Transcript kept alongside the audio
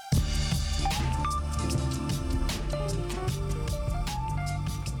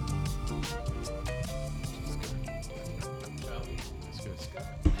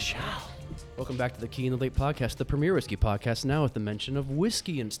Welcome back to the Key in the Lake podcast, the premier whiskey podcast, now with the mention of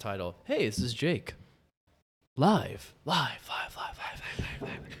whiskey in its title. Hey, this is Jake. Live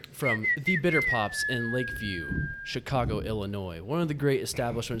from the Bitter Pops in Lakeview, Chicago, Illinois. One of the great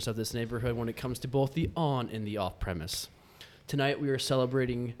establishments of this neighborhood when it comes to both the on and the off premise. Tonight we are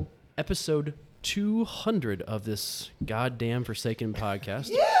celebrating episode 200 of this goddamn Forsaken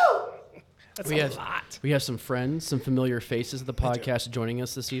podcast. That's a lot. We have some friends, some familiar faces of the podcast joining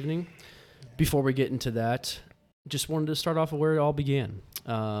us this evening. Before we get into that, just wanted to start off with where it all began.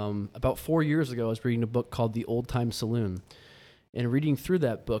 About 4 years ago, I was reading a book called The Old Time Saloon. And reading through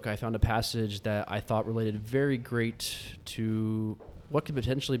that book, I found a passage that I thought related very great to what could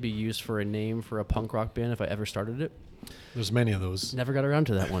potentially be used for a name for a punk rock band if I ever started it. There's many of those. Never got around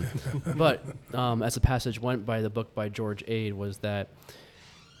to that one. But as the passage went by, the book by George Ade was that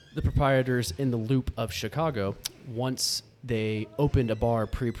the proprietors in the Loop of Chicago, once they opened a bar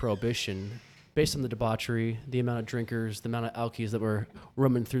pre-Prohibition, based on the debauchery, the amount of drinkers, the amount of alkies that were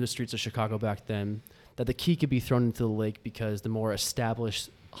roaming through the streets of Chicago back then, that the key could be thrown into the lake because the more established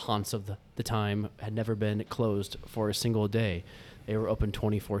haunts of the time had never been closed for a single day. They were open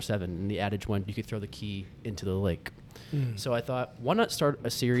 24/7, and the adage went you could throw the key into the lake. So I thought, why not start a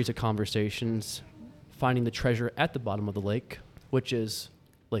series of conversations finding the treasure at the bottom of the lake, which is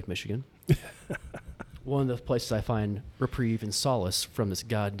Lake Michigan. One of the places I find reprieve and solace from this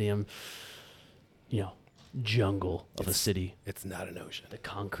goddamn, jungle of a city. It's not an ocean. The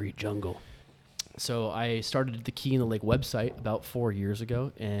concrete jungle. So I started the Key in the Lake website about 4 years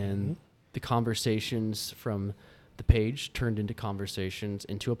ago, and the conversations from the page turned into conversations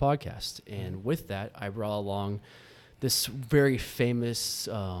into a podcast. And with that, I brought along this very famous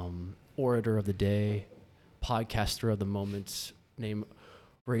orator of the day, podcaster of the moment, named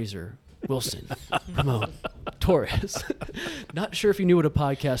Razor Wilson Ramon Torres. Not sure if you knew what a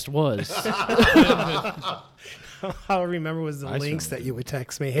podcast was. All I remember was the links that you would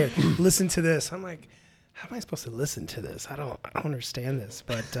text me. Here, listen to this. I'm like, how am I supposed to listen to this? I don't understand this.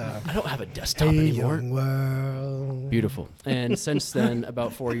 But I don't have a desktop hey, anymore. young world. Beautiful. And since then,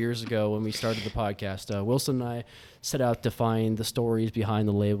 about 4 years ago when we started the podcast, Wilson and I set out to find the stories behind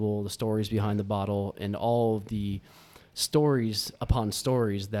the label, the stories behind the bottle, and all of the stories upon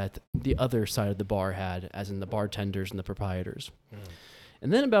stories that the other side of the bar had, as in the bartenders and the proprietors.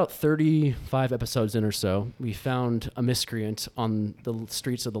 And then about 35 episodes in or so, we found a miscreant on the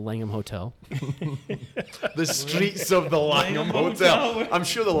streets of the Langham Hotel. The streets of the Langham Hotel. I'm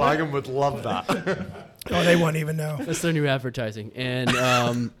sure the Langham would love that. Oh, they won't even know. That's their new advertising. And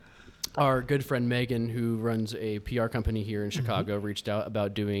our good friend Megan, who runs a PR company here in Chicago, reached out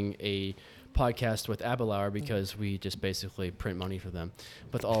about doing a podcast with Abelauer because we just basically print money for them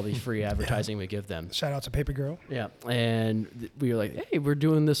with all the free advertising we give them. Shout out to Paper Girl. Yeah. And we were like, hey, we're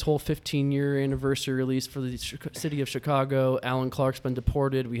doing this whole 15-year anniversary release for the city of Chicago. Alan Clark's been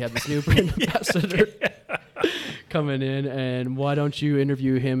deported. We have this new brand ambassador coming in, and why don't you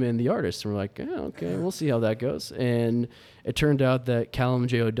interview him and the artist? And we're like, okay, we'll see how that goes. And it turned out that Callum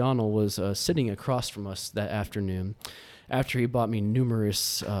J. O'Donnell was sitting across from us that afternoon. After he bought me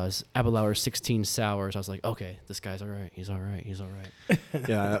numerous Abelauer 16 sours, I was like, okay, this guy's all right. He's all right. He's all right.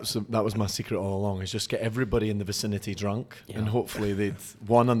 Yeah, that was my secret all along, is just get everybody in the vicinity drunk, and hopefully they'd,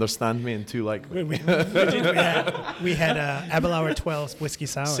 one, understand me, and two, like me. We had Abelauer 12 whiskey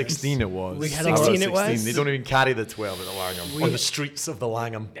sours. 16 it was. We had 16 it was? They don't even carry the 12 at the Langham. On the streets of the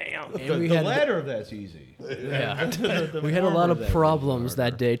Langham. Damn. And The ladder of that's easy. Yeah. We had a lot of problems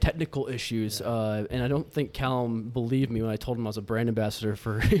that day, technical issues, and I don't think Callum believed me when I told him I was a brand ambassador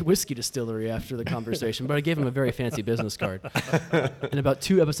for a whiskey distillery after the conversation, but I gave him a very fancy business card. And about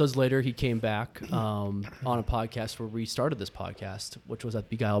 2 episodes later, he came back on a podcast where we started this podcast, which was at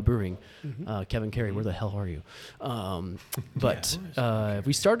Beguile Brewing. Kevin Carey, where the hell are you?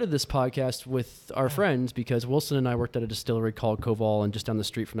 We started this podcast with our friends because Wilson and I worked at a distillery called Koval, and just down the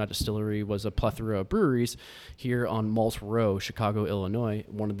street from that distillery was a plethora of breweries here on Malt Row, Chicago, Illinois,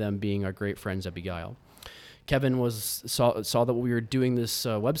 one of them being our great friends at Beguile. Kevin saw that we were doing this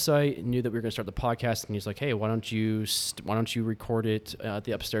website, knew that we were going to start the podcast, and he's like, "Hey, why don't you record it at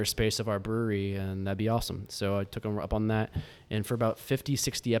the upstairs space of our brewery, and that'd be awesome." So I took him up on that, and for about 50,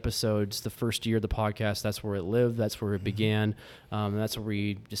 60 episodes, the first year of the podcast, that's where it lived, that's where it began, and that's where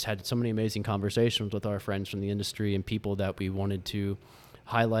we just had so many amazing conversations with our friends from the industry and people that we wanted to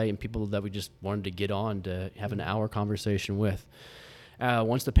highlight and people that we just wanted to get on to have an hour conversation with.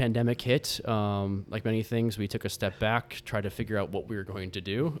 once the pandemic hit, like many things, we took a step back, tried to figure out what we were going to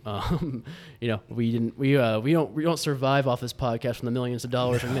do. We don't survive off this podcast from the millions of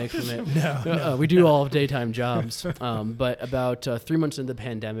dollars we make from it. We do all daytime jobs. But about 3 months into the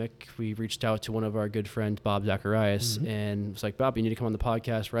pandemic, we reached out to one of our good friends, Bob Zacharias, and was like, Bob, you need to come on the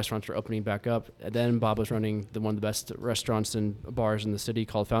podcast. Restaurants are opening back up. And then Bob was running one of the best restaurants and bars in the city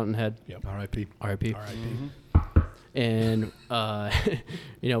called Fountainhead. Yep. R.I.P. R.I.P. And,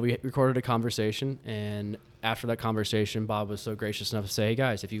 we recorded a conversation, and after that conversation, Bob was so gracious enough to say, hey,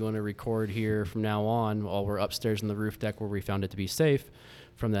 guys, if you want to record here from now on while we're upstairs in the roof deck where we found it to be safe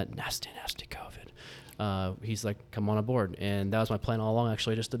from that nasty, nasty COVID, he's like, come on aboard. And that was my plan all along,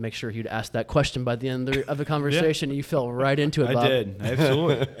 actually, just to make sure he'd ask that question by the end of the conversation. You fell right into it, Bob. I did,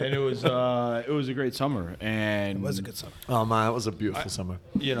 absolutely. And it was a great summer. And It was a good summer. Oh, man, it was a beautiful summer.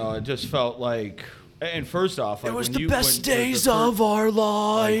 It just felt like... And first off, like It was when the you, best when days the of our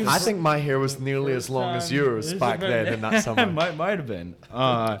lives. I think my hair was nearly as long as yours back then in that summer. might have been.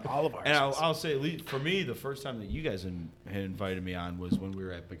 All of ours. And I'll say, at least for me, the first time that you guys had invited me on was when we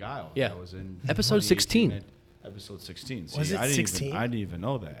were at Beguile. Yeah. That was in Episode 16. Episode 16. Was it 16? I didn't even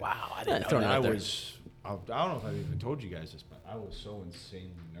know that. Wow, I didn't didn't know know that. I don't know if I've even told you guys this, but I was so insanely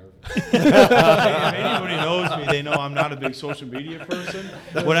nervous. If anybody knows me, they know I'm not a big social media person.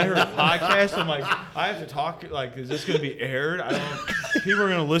 When I heard a podcast, I'm like, I have to talk. Like, is this going to be aired? I don't. People are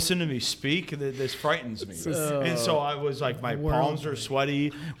going to listen to me speak. This frightens me. And so I was like, my palms are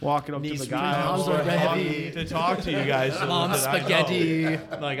sweaty, walking up to the guy palms are heavy. to talk to you guys. Mom spaghetti.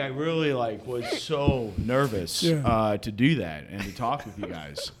 Like, I really was so nervous to do that and to talk with you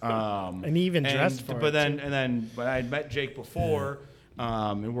guys. And he even dressed for it. But I had met Jake before,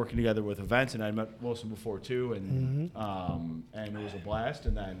 and working together with events, and I met Wilson before too, and and it was a blast.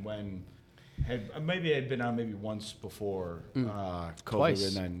 And then when I had been on maybe once before COVID, Twice.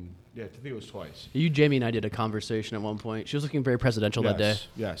 and then I think it was twice. You, Jamie, and I did a conversation at one point. She was looking very presidential that day.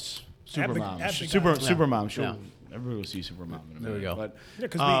 Yes. At Super the- mom. at the Super guy. super mom. Yeah. Everybody will see Super mom in a There we minute. go. But Yeah,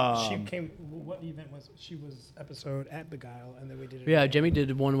 because she came. What event was she? Was episode at Beguile, and then we did it. Yeah, Jamie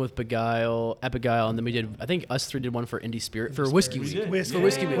did one with Beguile, at Beguile, and then we did, I think us three did one for Indie Spirit, for Whiskey We Week. did. Whiskey, Yeah.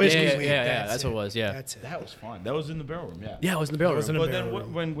 Whiskey, Yeah, Whiskey yeah, Week. yeah, that's what it was, yeah. That's it. that was fun. That was in the barrel room. Yeah. Yeah, it was in the barrel It was in room. a But barrel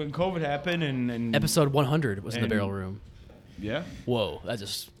then room. when COVID happened and Episode 100 was in the And- barrel room. yeah. Whoa, that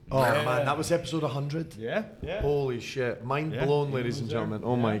just... Oh, man, that was episode 100? Yeah. Yeah. Holy shit. Mind Yeah. blown, He ladies was and there. gentlemen.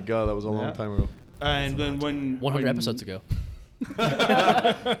 Oh, my Yeah. God, that was a long Yeah. time ago. And then when 100 when- episodes ago.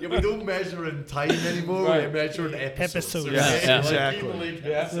 Yeah, we don't measure in time anymore. Right. We measure in episodes. Episodes. Okay? Yeah, Yeah. exactly.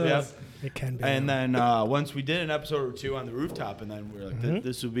 Yeah. It can be. And then once we did an episode or two on the rooftop, and then we were like,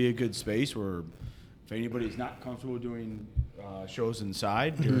 this would be a good space where if anybody's not comfortable doing shows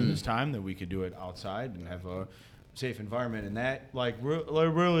inside during this time, that we could do it outside and have a safe environment. And that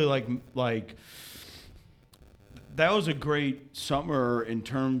really like that was a great summer in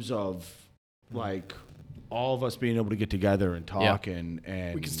terms of like all of us being able to get together and talk and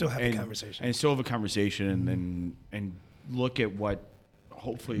We can still have a and- conversation. and still have a conversation and look at what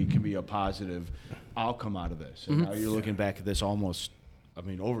hopefully can be a positive outcome out of this. And now you're looking back at this almost,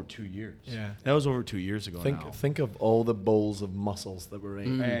 over 2 years. Yeah. That was over 2 years ago now. Think of all the bowls of muscles that were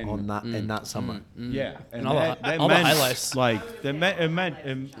in And- in that summer. Yeah, And all the meant, highlights. Like it meant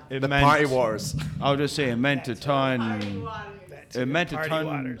The party wars. I'll just say it meant a ton. It meant a Party ton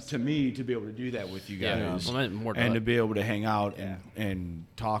waters. to me to be able to do that with you Yeah, guys, well, it meant more to and us. to be able to hang out and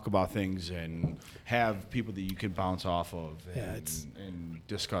talk about things and have people that you can bounce off of and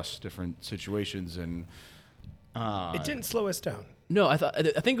discuss different situations and. It didn't slow us down. No, I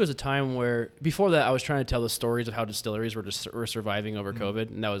think it was a time where before that I was trying to tell the stories of how distilleries were surviving over COVID,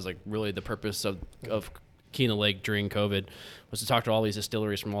 and that was like really the purpose of Kena Lake during COVID, was to talk to all these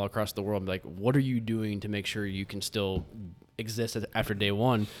distilleries from all across the world and be like, what are you doing to make sure you can still exist after day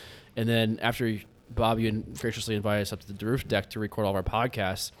one? And then after Bob, you graciously invited us up to the roof deck to record all of our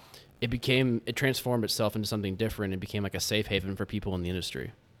podcasts, it transformed itself into something different and became like a safe haven for people in the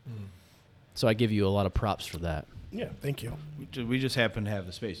industry. So I give you a lot of props for that. Yeah, thank you. We just happen to have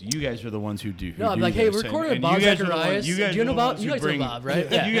the space. You guys are the ones who do. No, I'm like, hey, we're recording with Bob you guys are the Zacharias. ones- Do you know are the Bob? ones You who guys know bring- Bob,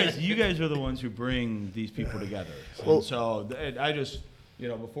 right? Yeah. Yeah. You guys are the ones who bring these people together. Well- And so I just,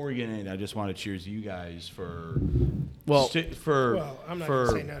 before we get into it, I just want to cheers you guys for, Well- Well, I'm not for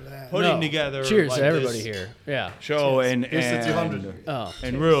gonna say no to that. putting No. together. Cheers like to everybody this here. Yeah. Show and Here's the 200. Oh.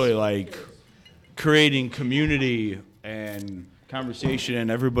 and really like creating community and conversation,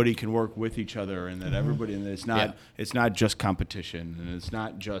 and everybody can work with each other, and that everybody, and it's not just competition, and it's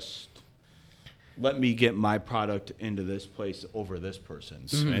not just let me get my product into this place over this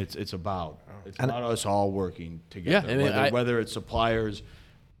person's. It's about us all working together. Yeah, I mean, whether it's suppliers,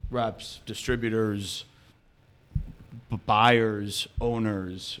 reps, distributors, buyers,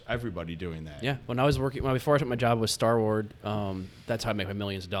 owners, everybody doing that. Yeah, before I took my job with Starward, that's how I make my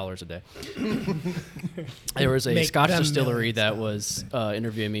millions of dollars a day. There was a Scotch distillery that was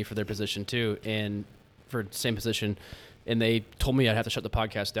interviewing me for their position too, and for the same position, and they told me I'd have to shut the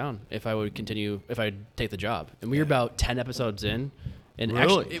podcast down if I'd take the job. And we were about 10 episodes in. And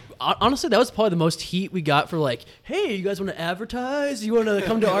really? Actually, honestly, that was probably the most heat we got for like, hey, you guys want to advertise? You want to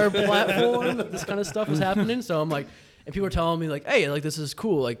come to our platform? This kind of stuff was happening. So I'm like, and people were telling me like, hey, like this is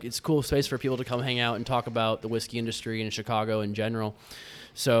cool. Like it's a cool space for people to come hang out and talk about the whiskey industry in Chicago in general.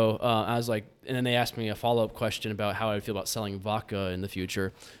 So I was like, and then they asked me a follow-up question about how I feel about selling vodka in the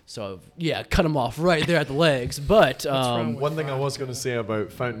future. So yeah, cut them off right there at the legs. But one thing I was going to say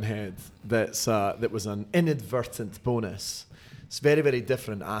about Fountainhead that was an inadvertent bonus. It's very, very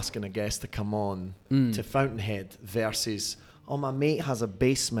different asking a guest to come on to Fountainhead versus, oh, my mate has a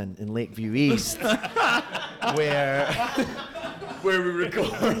basement in Lakeview East where we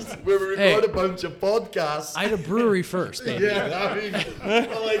record a bunch of podcasts. I had a brewery first, baby. Yeah, I mean,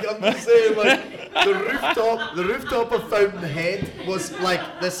 I'm just saying, like, the rooftop of Fountainhead was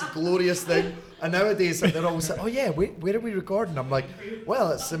like this glorious thing. And nowadays, they're always like, oh yeah, where are we recording? I'm like,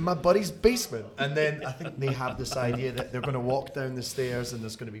 well, it's in my buddy's basement. And then I think they have this idea that they're going to walk down the stairs and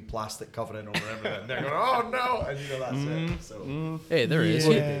there's going to be plastic covering over everything. And they're going, oh no, and that's it. So hey, there is.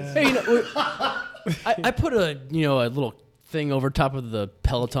 Yeah. Hey, I put a little thing over top of the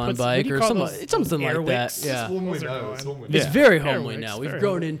Peloton bike or something like that. Yeah. It's very homely now. We've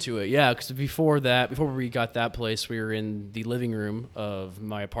grown into it. Yeah, because before we got that place, we were in the living room of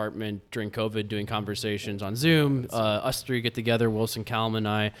my apartment during COVID doing conversations on Zoom. Us three get together, Wilson, Callum, and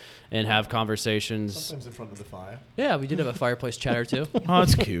I, and have conversations. Sometimes in front of the fire. Yeah, we did have a fireplace chat or two. Oh,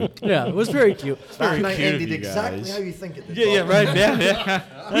 that's cute. Yeah, it was very cute. That night cute of ended you exactly guys. how you think it did. Yeah, right.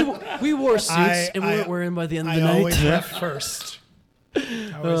 Yeah. We wore suits and we weren't wearing by the end of the I night. always left first.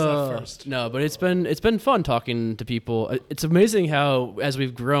 No, but it's been fun talking to people. It's amazing how as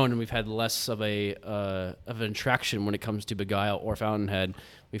we've grown and we've had less of an attraction when it comes to Beguile or Fountainhead.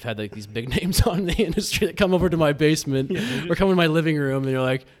 We've had like these big names on the industry that come over to my basement or come in my living room and you're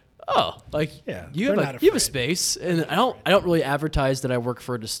like, oh, like you have a space. And I don't really advertise that I work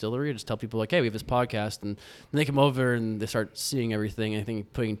for a distillery. I just tell people like, hey, we have this podcast, and they come over and they start seeing everything. And I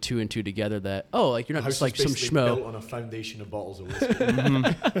think putting two and two together that like you're not just like some schmo built on a foundation of bottles of whiskey.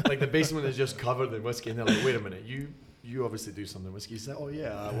 Like the basement is just covered in whiskey, and they're like, wait a minute, you obviously do something whiskey. You say, oh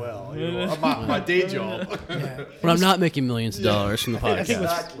yeah, well, my day job. But I'm not making millions of dollars from the podcast.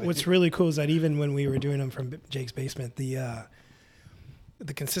 I think what's really cool is that even when we were doing them from Jake's basement, the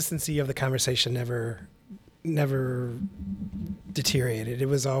consistency of the conversation never deteriorated. It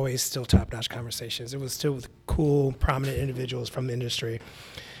was always still top-notch conversations. It was still with cool, prominent individuals from the industry.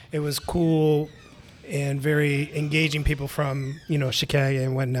 It was cool and very engaging people from, Chicago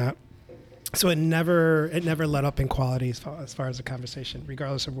and whatnot. So it never let up in quality as far as the conversation,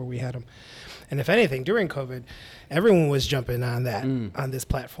 regardless of where we had them. And if anything, during COVID, everyone was jumping on that, on this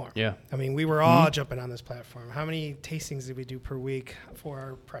platform. Yeah. I mean, we were all jumping on this platform. How many tastings did we do per week for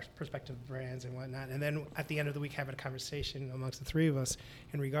our prospective brands and whatnot? And then at the end of the week, having a conversation amongst the three of us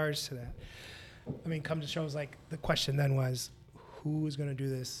in regards to that. I mean, come to shows like the question then was, who is going to do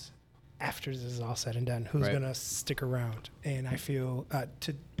this after this is all said and done? Who's going to stick around? And I feel,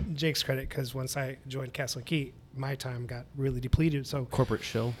 to Jake's credit, because once I joined Castle and Key, my time got really depleted. So corporate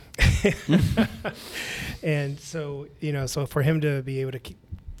shill. And so, so for him to be able to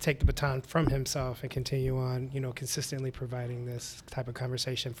take the baton from himself and continue on, consistently providing this type of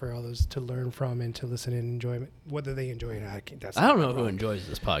conversation for all those to learn from and to listen and enjoy it, whether they enjoy it or not. I don't know who enjoys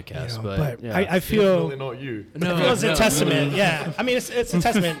this podcast, but yeah. I feel really not you. No, I feel it's a testament. Yeah, I mean it's a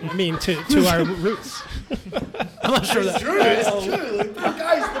testament. I mean to our roots. I'm not sure that's true. It's true. Like,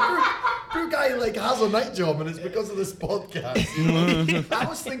 the poor guy like has a night job, and it's because of this podcast. I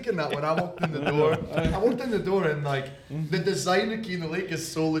was thinking that when I walked in the door. I walked in the door, and like the design of Key in the Lake is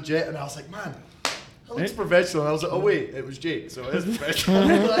so legit, and I was like, man, that looks professional. And I was like, oh wait, it was Jake, so it is professional.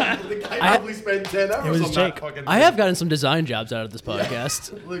 Like, the guy probably spent 10 hours on Jake. that fucking I have gotten some design jobs out of this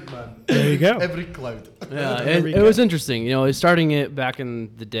podcast. Look, man. There you go. Every cloud. Yeah, it was interesting. Starting it back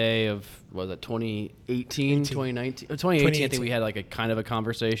in the day of, was it 2018, 2019? 2018, I think we had like a kind of a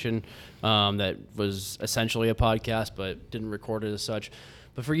conversation that was essentially a podcast, but didn't record it as such.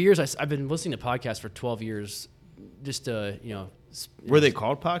 But for years, I've been listening to podcasts for 12 years just to, Were they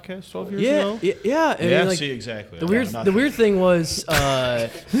called podcasts 12 years Yeah, ago? yeah. I mean, Yeah, like, see, exactly. The I weird, got the nothing. weird thing was,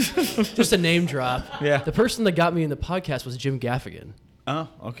 just a name drop. Yeah. The person that got me in the podcast was Jim Gaffigan. Oh,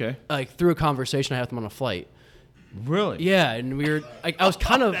 okay. Like through a conversation I had with him on a flight. Really? Yeah, and we were. I was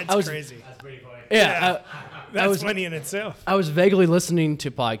kind of. That's I was crazy. Yeah. That's was- funny in itself. I was vaguely listening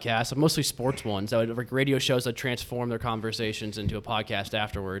to podcasts, mostly sports ones. I would like radio shows that transform their conversations into a podcast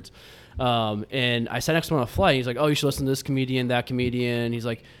afterwards. And I sat next to him on a flight. He's like, "Oh, you should listen to this comedian, that comedian." He's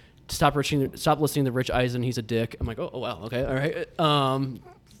like, "Stop listening to Rich Eisen. He's a dick." I'm like, "Oh wow, okay, all right."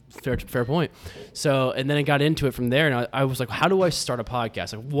 Fair point. So, and then I got into it from there, and I was like, "How do I start a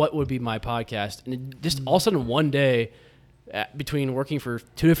podcast? Like, what would be my podcast?" And it just all of a sudden, one day, between working for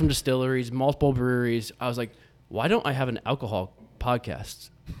 2 different distilleries, multiple breweries, I was like, why don't I have an alcohol podcast?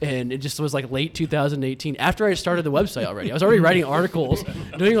 And it just was like late 2018 after I started the website already. I was already writing articles,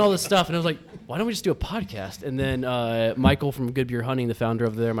 doing all this stuff. And I was like, why don't we just do a podcast? And then Michael from Good Beer Hunting, the founder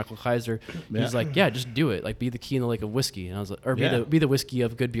over there, Michael Kaiser, he's like, yeah, just do it. Like, be the key in the lake of whiskey. And I was like, or be the whiskey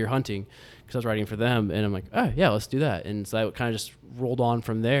of Good Beer Hunting, because I was writing for them. And I'm like, oh, yeah, let's do that. And so I kind of just rolled on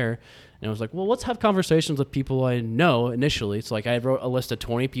from there. And I was like, well, let's have conversations with people I know initially. So like I wrote a list of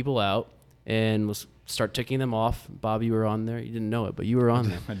 20 people out and let's start ticking them off. Bob, you were on there. You didn't know it, but you were on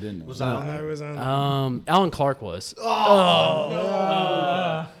there. I didn't know. Was I on there? I was on. Alan Clark was.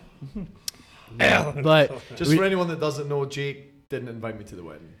 But Just for anyone that doesn't know, Jake didn't invite me to the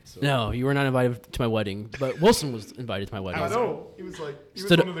wedding. So. no, you were not invited to my wedding. But Wilson was invited to my wedding. I know. He was like, he was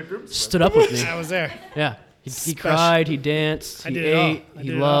Stood- one of the groups. Stood up with me. I was there. Yeah. He Special. cried, he danced, I he did it all. ate, I he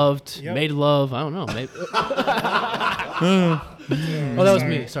did it all. loved, Yep. made love. I don't know. Maybe. Oh, that was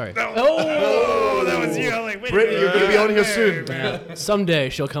me. Sorry. Oh, that was you. I'm like, wait a Brittany, minute. you're going to be on here soon. Yeah. Someday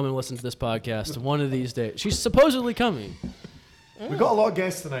she'll come and listen to this podcast. One of these days. She's supposedly coming. We got a lot of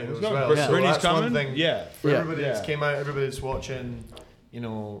guests tonight though, as well. Brittany's So that's coming? one thing. Yeah. For Yeah. everybody that's Yeah. came out, everybody that's watching, you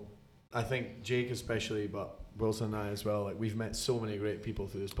know, I think Jake especially, but Wilson and I as well. Like we've met so many great people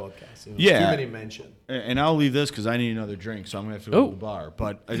through this podcast. You know, Yeah. Too many mention. And I'll leave this because I need another drink, so I'm gonna have to go to the bar.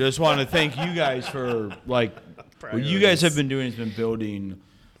 But I just want to thank you guys for like what you guys have been doing has been building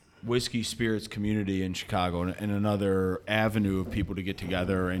whiskey spirits community in Chicago and another avenue of people to get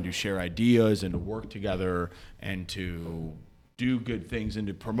together and to share ideas and to work together and to do good things and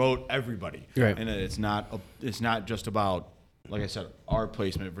to promote everybody. Right. And it's not just about, like I said, our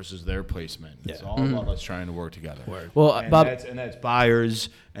placement versus their placement. It's all about us trying to work together. Well, And Bob. that's buyers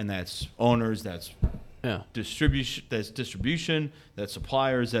and that's owners, that's Yeah. distribution, that's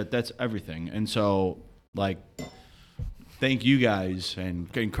suppliers, that's everything. And so like thank you guys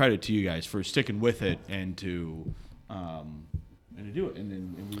and credit to you guys for sticking with it and to do it.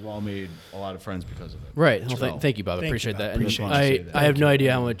 And we've all made a lot of friends because of it. Right. Well, So- thank you, Bob. I Thank you, appreciate Bob. that. And Appreciate you. Say that. I have no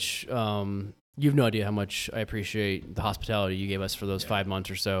idea how much. You have no idea how much I appreciate the hospitality you gave us for those 5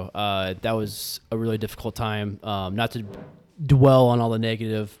 months or so. That was a really difficult time. Not to dwell on all the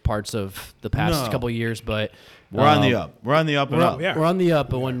negative parts of the past No. couple of years, but We're on the up. We're on the up and up. yeah. We're on the up.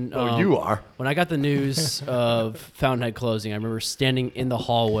 But when you are. when I got the news of Fountainhead closing, I remember standing in the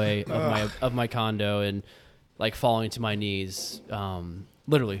hallway of my condo and like falling to my knees,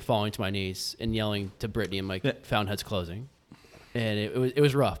 literally falling to my knees and yelling to Brittany, "I'm like, Fountainhead's closing," and it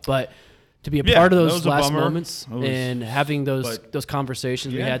was rough, but. To be a Yeah, part of that those was a last bummer. moments It was- and having those but-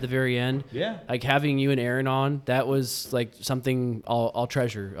 conversations we Yeah. had at the very end, Yeah. like having you and Aaron on, that was like something I'll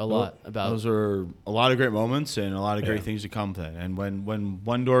treasure a lot about. Those are a lot of great moments and a lot of great things to come to that. And when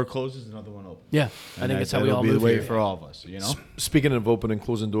one door closes, another one opens. Yeah, I think that's how we that'll all be the move way here. for all of us. You know. Speaking of opening and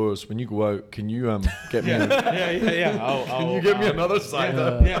closing doors, when you go out, can you get me? Yeah. Can you give me another side?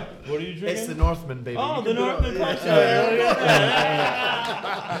 Yeah. What are you drinking? It's the Northman, baby. Oh, You the can put Northman it- Cocktail.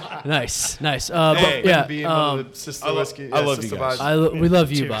 Nice. Hey, But yeah, Being one of the sister whiskey. I love you sister guys. vibes. we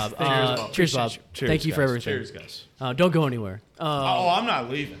love you, Cheers. Bob. Thank you, Bob. Cheers, Bob. Cheers, Thank you for guys. everything. Cheers, guys. Don't go anywhere. Oh, I'm not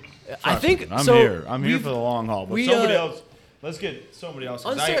leaving. I think I'm so. here. I'm here for the long haul. But we, somebody else. Let's get somebody else.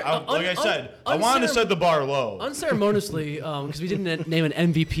 'Cause like I said, I wanted to set the bar low. Unceremoniously, because we didn't name an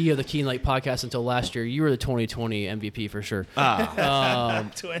MVP of the Keen Lake podcast until last year. You were the 2020 MVP for sure.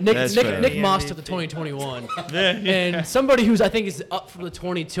 Nick That's fair. Nick Moss took the 2021, Yeah. and somebody who's I think is up for the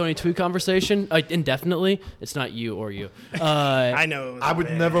 2022 conversation indefinitely. It's not you or you. I know. It was I would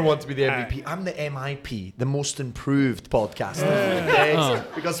bad. never want to be the MVP. I'm the MIP, the most improved podcaster. Okay?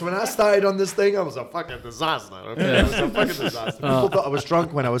 Because when I started on this thing, I was a fucking disaster. Okay? I was a fucking disaster. People thought I was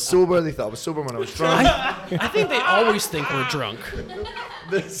drunk when I was sober. They thought I was sober when I was drunk. I think they always think we're drunk.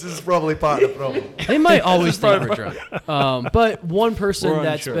 This is probably part of the problem. They might always think we're drunk. But one person We're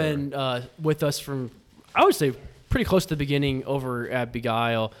that's unsure. been with us from, I would say, pretty close to the beginning over at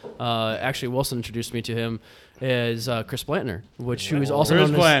Beguile. Actually, Wilson introduced me to him. is Chris Plantner, who is also Chris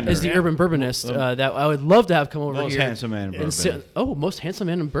known as the Plantner. urban bourbonist. That I would love to have come over Most here. handsome man in bourbon. and most handsome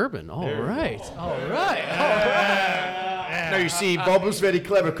man in bourbon. All right. Now you see, Bob was very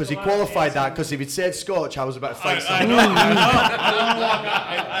clever because he qualified that because if he'd said Scotch, I was about to fight I someone. know.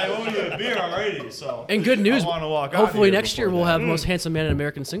 I owe you a beer already, so. And good news. I wanna walk out Hopefully here next year before we'll that. have most handsome man in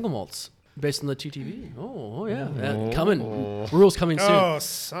American single malts based on the TTV. Oh yeah, coming. Rules coming soon. Oh,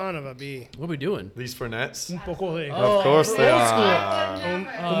 son of a bee. What are we doing? These Fernets. Un poco de. Of course they old are. Un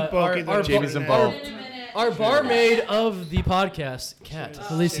our poquito de Jamie's Fernet. involved. Our barmaid of the podcast, Kat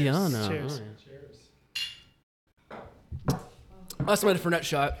Feliciano. Cheers. Oh, yeah. Last night a Fernet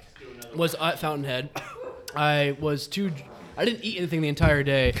shot was at Fountainhead. I didn't eat anything the entire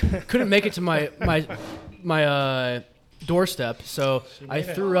day. Couldn't make it to my doorstep, so I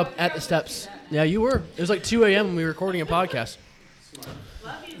threw up at the steps. Yeah, you were. It was like 2 a.m. when we were recording a podcast.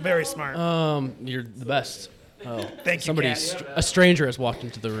 Very smart. You're the best. Oh, Thank you, Kat. a stranger has walked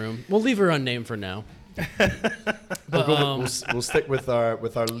into the room. We'll leave her unnamed for now. But We'll stick with our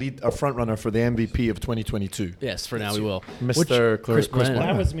lead, our front runner for the MVP of 2022. yes, for now we will. Mr. Chris Chris Plantner.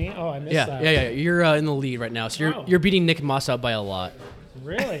 That was me. Oh, I missed Yeah, that. yeah. You're in the lead right now, so Oh. you're beating Nick Moss out by a lot.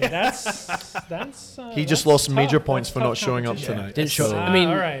 Really? That's. He just that's lost tough. major points That's for tough not showing up competition. tonight. Didn't show. So- I mean,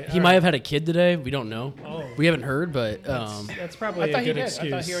 all right, he all might right. have had a kid today. We don't know. Oh. We haven't heard, but That's probably I a thought he good did.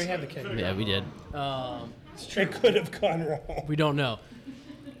 excuse. I thought he already had the kid. yeah, we did. It could have gone wrong. We don't know.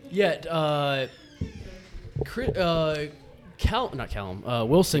 Yet,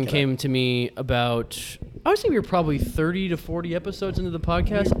 Wilson came to me about. I would say we were probably 30 to 40 episodes into the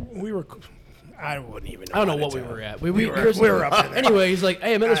podcast. We were. I wouldn't even. I don't know how what to we tell. were at. We were up in there. Anyway, he's like,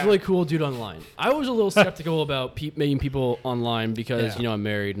 "Hey, I met this really cool dude online." I was a little skeptical about meeting people online because Yeah. I'm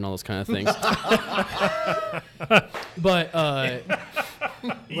married and all those kind of things. But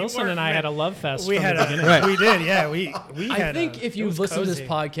Wilson and I had a love fest. We from had the a, beginning. we did, yeah. We I had. think if it you've was listened to this cozy.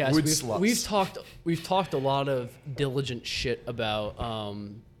 podcast, Wood sluts. we've talked a lot of diligent shit about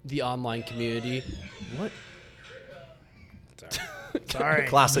the online community. What? Sorry.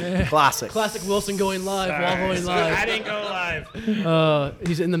 Classic. Classic Wilson going live, while going live. I didn't go live.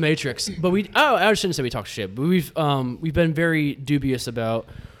 He's in the Matrix. But I shouldn't say we talk shit, but we've been very dubious about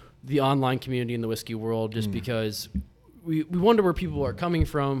the online community in the whiskey world just because we wonder where people are coming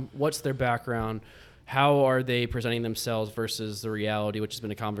from, what's their background, how are they presenting themselves versus the reality, which has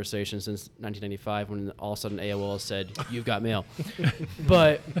been a conversation since 1995 when all of a sudden AOL said, "You've got mail."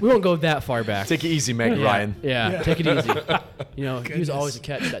 But we won't go that far back. Take it easy, Meg Yeah, Ryan. Yeah, take it easy. He was Goodness. always a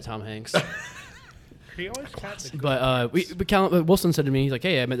catch, that Tom Hanks. He always cats the But Wilson said to me, he's like,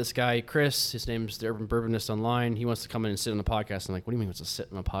 "Hey, I met this guy, Chris. His name's the Urban Bourbonist online. He wants to come in and sit on the podcast." I'm like, "What do you mean he wants to sit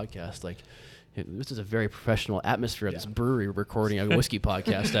on a podcast? Like, this is a very professional atmosphere at this brewery we're recording a whiskey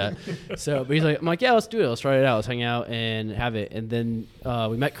podcast at." So, but he's like, I'm like, "Yeah, let's do it. Let's try it out. Let's hang out and have it." And then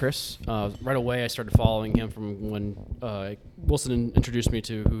we met Chris. Right away, I started following him from when Wilson introduced me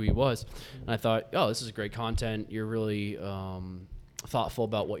to who he was. And I thought, "Oh, this is great content. You're really thoughtful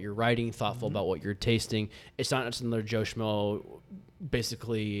about what you're writing, thoughtful about what you're tasting. It's not just another Joe Schmo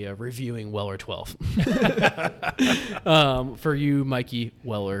basically reviewing Weller 12." For you, Mikey,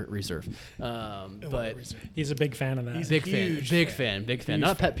 Weller Reserve. But He's a big fan of that. big fan.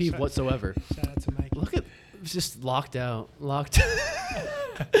 Not a pet peeve whatsoever. Shout out to Mikey. Look at, it's just locked out.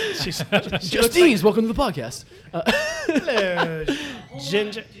 Justine's, welcome to the podcast. Hello,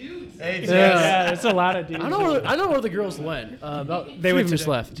 Ginger. Yeah, it's a lot of dudes. I know where the girls went. About They three went of to us the-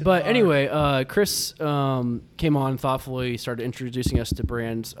 left. to the But bar. anyway, Chris came on thoughtfully, started introducing us to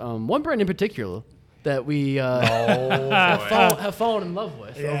brands. One brand in particular that we have fallen in love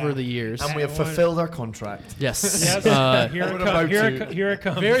with Yeah. over the years. And we have fulfilled our contract. Yes. Yes. Here, What it about here it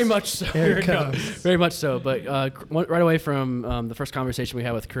comes. Very much so. Here it comes. Very much so. But right away from the first conversation we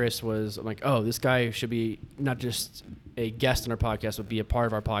had with Chris was, I'm like, oh, this guy should be not just a guest on our podcast, but be a part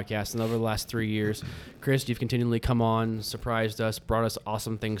of our podcast. And over the last 3 years, Chris, you've continually come on, surprised us, brought us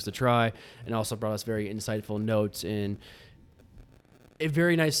awesome things to try, and also brought us very insightful notes and a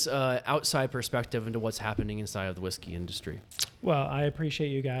very nice outside perspective into what's happening inside of the whiskey industry. Well, I appreciate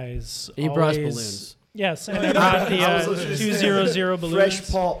you guys. And you brought us always- balloons. Yes, and I brought the I was literally 200 balloons.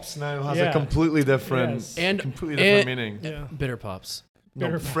 Fresh Pops now has Yeah. a completely different, Yes. And completely different and- meaning. Yeah. Bitter pops. No,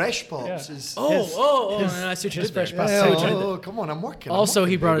 Bitter Fresh Pops Yeah. is. I see what you his did there. fresh Yeah, pasta. oh, come on, I'm working. I'm Also,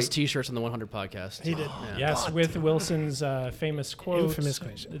 he working, brought baby. us T-shirts on the 100 podcast. He did. Yes, with Wilson's famous quote. Infamous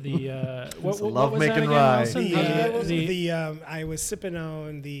quote. What love was that making again, rye. Wilson? I was sipping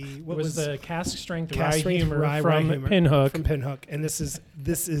on the what was the cask strength Cask rye strength humor rye from humor Pinhook. from Pinhook, and this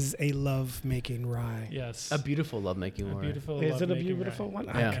is a love making rye. Yes, A beautiful lovemaking a wine. beautiful. Is it a love-making beautiful rye. one?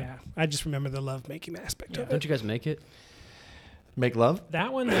 Yeah. Okay. I just remember the love making aspect of it. Don't you guys make it? Make love?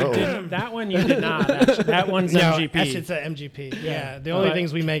 That one, that one you did not. Actually. That one's No, MGP. actually, it's a MGP. Yeah. Yeah, the only But-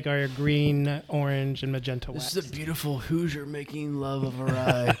 things we make are green, orange, and magenta This wax. is a beautiful Hoosier making love of a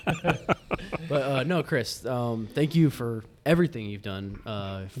rye. But no, Chris, thank you for everything you've done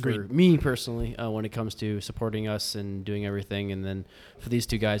for me personally when it comes to supporting us and doing everything, and then for these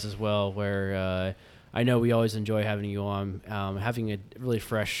two guys as well, where I know we always enjoy having you on, having a really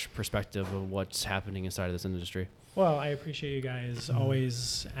fresh perspective of what's happening inside of this industry. Well, I appreciate you guys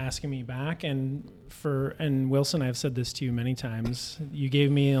always asking me back, and Wilson, I've said this to you many times. You gave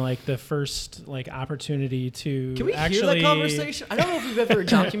me like the first opportunity to Can we actually hear that conversation? I don't know if we've ever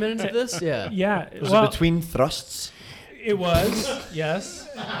documented this. Yeah. Yeah, Was well, it between thrusts? it was. Yes,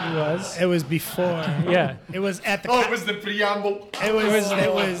 it was. It was before. Yeah, It was at the. was the preamble. It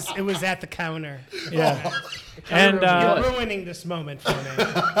was at the counter. yeah. And You're ruining this moment for me.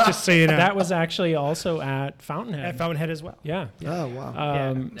 Just so you know. that was actually also at Fountainhead. at Fountainhead as well. Yeah. Oh,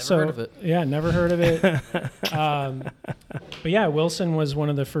 wow. Never heard of it. Yeah, never heard of it. But yeah, Wilson was one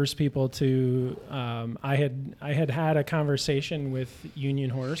of the first people to. I had a conversation with Union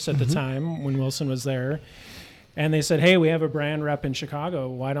Horse at the time when Wilson was there, and they said, "Hey, we have a brand rep in Chicago.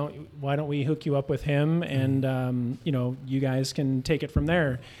 Why don't we hook you up with him? And you guys can take it from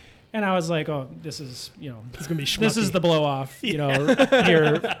there." And I was like, "Oh, this is It's gonna be this is schmucky. the blow off, here."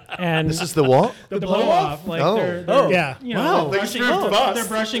 And This is the what? the blow off, like Oh. they're Yeah. Wow. they're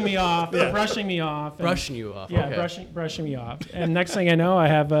brushing me off. They're brushing me off. and- Brushing you off. Yeah, okay. brushing me off. And next thing I know, I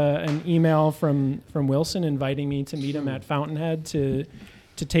have an email from Wilson inviting me to meet him at Fountainhead to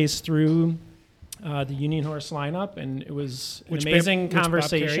taste through the Union Horse lineup, and it was an Which amazing Bob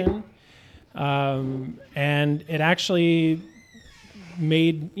conversation. And it actually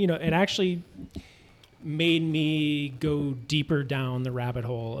made me go deeper down the rabbit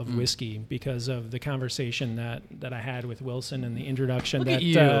hole of whiskey because of the conversation that I had with Wilson and the introduction Look that at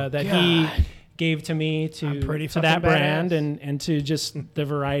you. that he gave to me I'm pretty to that fucking brand badass. and to just the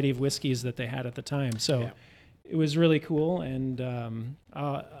variety of whiskeys that they had at the time. So it was really cool, and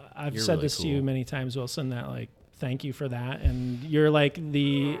I've You're said really this to you cool. many times, Wilson, that thank you for that, and you're like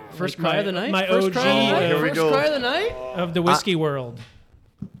the First like cry of the night. my First OG cry of the night. Here we First go. cry of the night. of the whiskey world.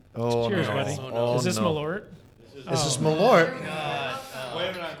 Oh, Cheers, no. buddy. Oh, Is this no. Malort? This is Malort.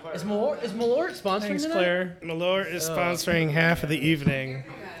 Is Malort sponsoring Thanks, tonight? Claire. Malort is sponsoring half of the evening.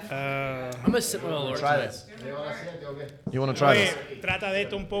 I'm gonna sip my Malort tonight. You want to try this? Trata de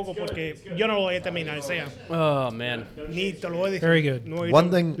esto un poco porque yo no lo voy a terminar, sea. Oh man. Ni te lo voy a decir. Very good. No,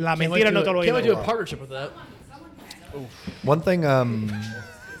 One thing- La Can't wait mentira to no te lo voy can't wait a to do decir. a partnership with that. One thing, oh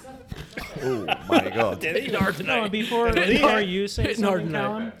my God. No, before you say Hitting hard something, tonight.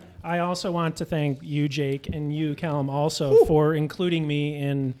 Callum, I also want to thank you, Jake, and you, Callum, also for including me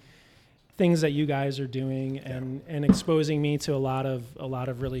in things that you guys are doing and exposing me to a lot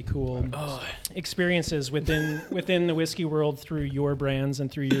of really cool experiences within the whiskey world through your brands and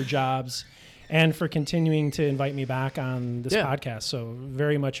through your jobs, and for continuing to invite me back on this Yeah. podcast. So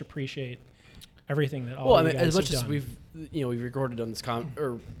very much appreciate everything that all Well, I you mean, guys as much have as done. we've recorded on this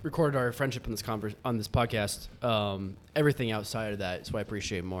recorded our friendship on this on this podcast, everything outside of that is what I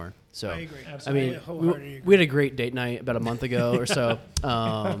appreciate more. So I agree. I mean, wholeheartedly we had a great date night about a month ago or so.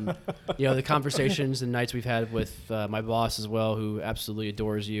 The conversations and nights we've had with my boss as well, who absolutely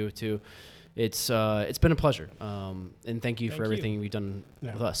adores you too. It's been a pleasure, and thank you for Thank you. everything you've done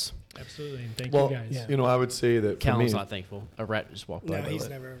with us. Absolutely. And thank Well, you guys. yeah. I would say that for Callum's me, not thankful. A rat just walked by. No, by the he's way.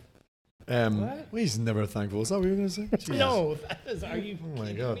 never. well, he's never thankful. Is that what you were going to say? Jesus. No, are you Oh my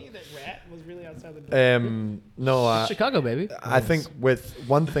kidding God. me? That rat was really outside the door. No, Chicago, baby. I think with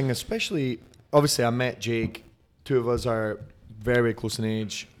one thing, especially, obviously, I met Jake. Two of us are very close in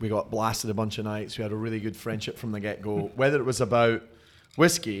age. We got blasted a bunch of nights. We had a really good friendship from the get-go. Whether it was about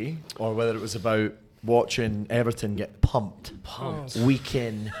whiskey or whether it was about watching Everton get pumped week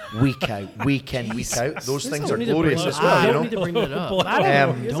in, week out, week in, week out. Those things are glorious as well, you don't need to bring that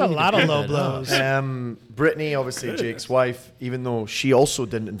up. There's a lot of low blows. Brittany, obviously Jake's wife, even though she also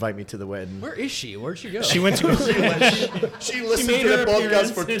didn't invite me to the wedding. Where is she? Where'd she go? She went to go see She listened made to her the podcast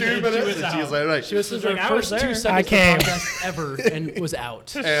appearance for 2 and then minutes she was and she was out. like, right. She was like, her I was first 2 there. seconds I of the came. podcast ever and was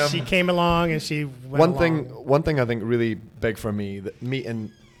out. She came along and she went One thing I think really big for me, that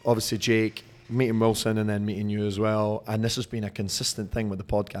meeting obviously Jake, meeting Wilson, and then meeting you as well, and this has been a consistent thing with the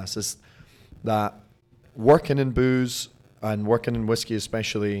podcast, is that working in booze and working in whiskey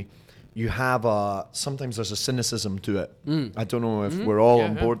especially, you have sometimes there's a cynicism to it. I don't know if we're all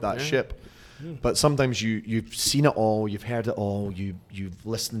on board that ship, but sometimes you've seen it all, you've heard it all, you've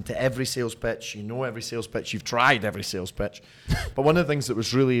listened to every sales pitch, you know every sales pitch, you've tried every sales pitch. But one of the things that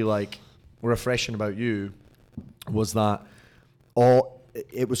was really like refreshing about you was that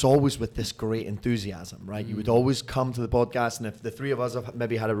it was always with this great enthusiasm, right? You would always come to the podcast, and if the three of us have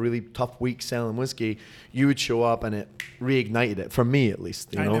maybe had a really tough week selling whiskey, you would show up and it reignited it, for me at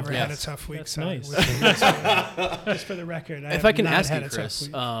least. You I know? never had a Yes. tough week. That's so nice. just for the record, If I can have ask not you, had a tough Chris,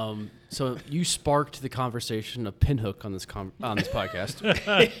 week. so you sparked the conversation of Pinhook on this podcast.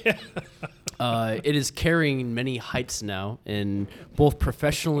 It is carrying many heights now, in both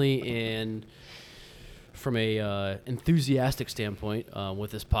professionally and from a enthusiastic standpoint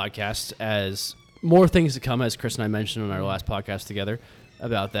with this podcast, as more things to come, as Chris and I mentioned on our last podcast together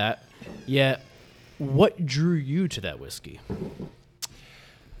about that. Yet, what drew you to that whiskey?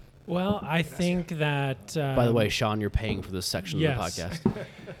 Well, I think that. By the way, Sean, you're paying for this section yes. of the podcast.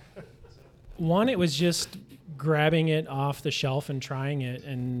 One, it was just grabbing it off the shelf and trying it,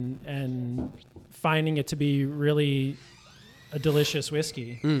 and finding it to be really a delicious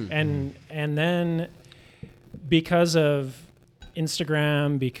whiskey, and then because of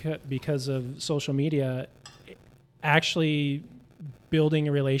Instagram, because of social media, actually building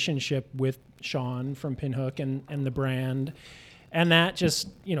a relationship with Sean from Pinhook and the brand, and that just,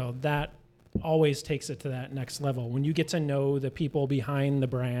 that always takes it to that next level. When you get to know the people behind the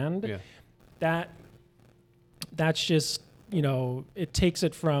brand, that's just, it takes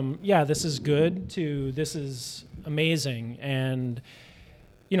it from, this is good to this is amazing. And,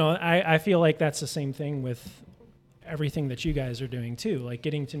 I feel like that's the same thing with everything that you guys are doing too. Like,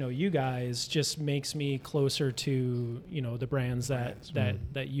 getting to know you guys just makes me closer to, the brands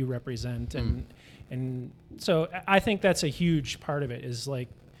that you represent. And so I think that's a huge part of it, is like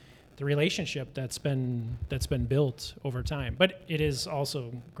the relationship that's been built over time. But it is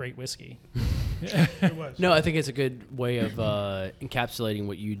also great whiskey. It was. No, I think it's a good way of encapsulating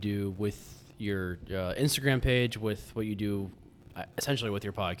what you do with your Instagram page, with what you do essentially with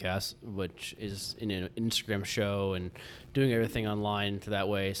your podcast, which is in an Instagram show, and doing everything online to that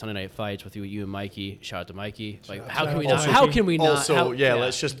way. Sunday Night Fights with you and Mikey. Shout out to Mikey. Like, how can we not? How can we not? Also,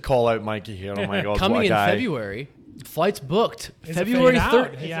 let's just call out Mikey here. Oh my God, coming what a in guy. February. Flights booked. Is it February figured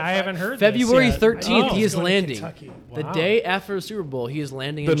out? 3rd. Yeah, I haven't heard February this yet. 13th, Oh. he is Going to landing. Kentucky. The Wow. day after the Super Bowl, he is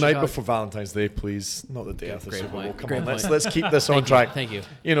landing The in night Chicago. before Valentine's Day, please. Not the day after the great Super Bowl. point. Come Great on, point. let's keep this on Thank you. track. Thank you.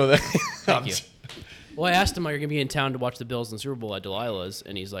 Thank you. Well, I asked him, are you going to be in town to watch the Bills in the Super Bowl at Delilah's?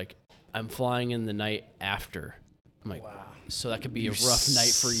 And he's like, I'm flying in the night after. I'm like, wow. So that could be a rough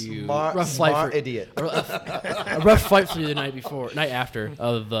night for you. Rough flight for idiot. a rough fight for you the night after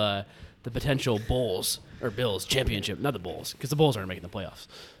of the potential Bills championship, not the Bulls, because the Bulls aren't making the playoffs.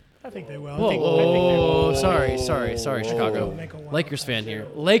 I think they will. Whoa, I think they will. sorry, Chicago. Make a wild Lakers fan here.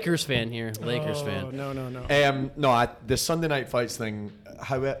 Lakers fan. No. The Sunday Night Fights thing,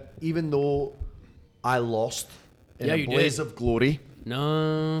 even though I lost in Yeah, a you blaze did. of glory,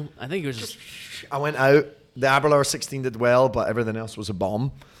 No, I think it was just I went out. The Aberlour 16 did well, but everything else was a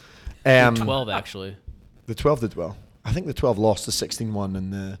bomb. 12 actually. The 12 did well. I think the 12 lost, the 16 won,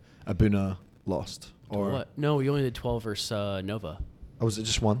 and the Abuna lost. Or What? No, we only did 12 versus Nova. or was it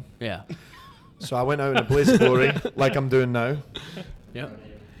just one? Yeah. So I went out in a blaze of glory, like I'm doing now. Yeah.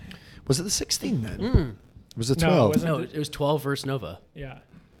 Was it the 16 then? Was it No, 12? it wasn't. No, it was 12 versus Nova. Yeah.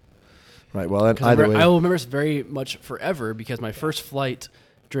 Right. Well, then, 'Cause either way. I will remember this very much forever, because my first flight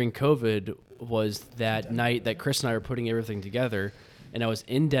during COVID was that night that Chris and I were putting everything together, and I was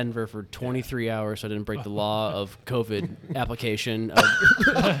in Denver for 23 hours, so I didn't break the law of COVID application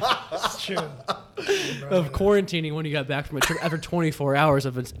It's true. of quarantining when you got back from a trip after 24 hours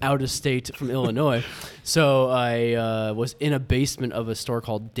of it's out of state from Illinois. So I was in a basement of a store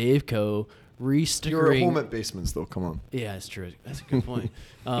called Daveco re-stickering. You're at home at Basements, though. Come on. Yeah, that's true. That's a good point.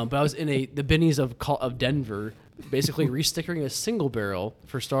 But I was in the Bennies of Denver, basically re-stickering a single barrel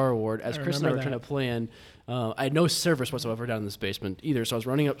for Star Award as Chris and I were trying to plan. I had no service whatsoever down in this basement either, so I was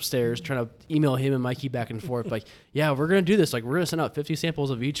running upstairs trying to email him and Mikey back and forth, like, yeah, we're gonna do this. Like, we're gonna send out 50 samples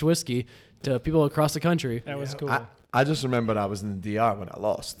of each whiskey to people across the country. That was cool. I just remember I was in the DR when I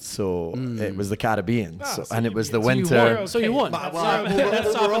lost, so it was the Caribbean, and it was the So winter. you won. That softened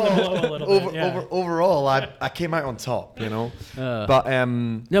the blow a little bit. Overall, I came out on top, you know. But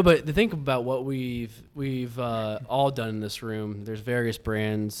No, but to think about what we've all done in this room, there's various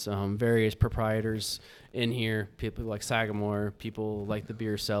brands, various proprietors in here. People like Sagamore, people like the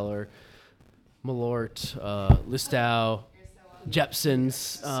Beer Cellar, Malort, Listau, Jepson's.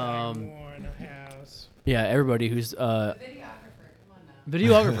 Sagamore in the house. Yeah, everybody who's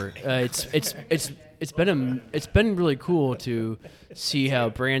videographer. It's been really cool to see how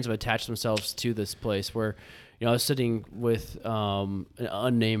brands have attached themselves to this place. Where, you know, I was sitting with an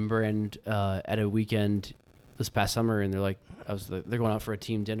unnamed brand at a weekend this past summer, and they're like, they're going out for a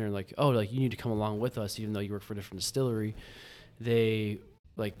team dinner, and like, oh, like, you need to come along with us, even though you work for a different distillery. They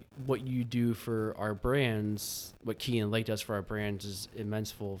like what you do for our brands, what Key and Lake does for our brands is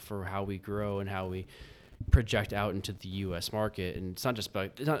immenseful for how we grow and how we project out into the U.S. market. And it's not just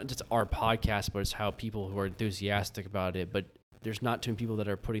our podcast, but it's how people who are enthusiastic about it. But there's not too many people that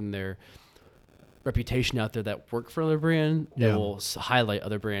are putting their reputation out there that work for another brand that will highlight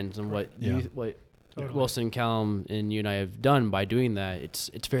other brands. And what Wilson, Callum, and you and I have done by doing that, it's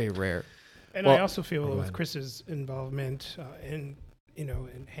very rare. And I also feel with Chris's involvement in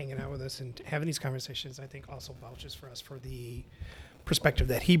hanging out with us and having these conversations, I think also vouches for us for the perspective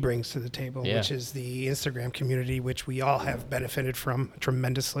that he brings to the table, which is the Instagram community, which we all have benefited from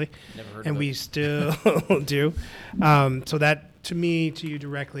tremendously. Never heard and of we it. still do. So that, to me, to you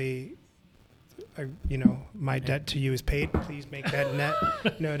directly, my debt to you is paid. Please make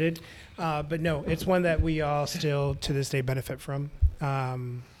that noted. But no, it's one that we all still to this day benefit from.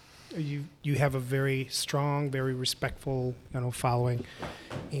 You have a very strong, very respectful, following,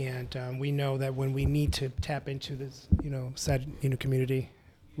 and we know that when we need to tap into this, said community,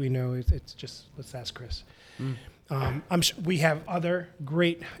 we know it's just let's ask Chris. I'm sure we have other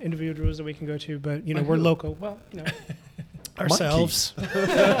great individuals that we can go to, but we're local. Well, ourselves,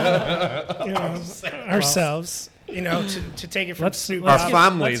 ourselves. To take it from Snoop our Dogg.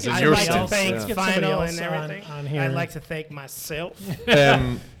 families and I'd your like to stuff. thank Let's get Final somebody and else on everything. here. I'd like to thank myself.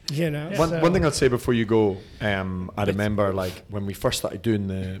 One thing I'd say before you go, I remember like when we first started doing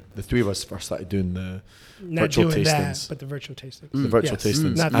the three of us first started doing the Not virtual doing tastings. that, but the virtual tastings. The virtual Yes.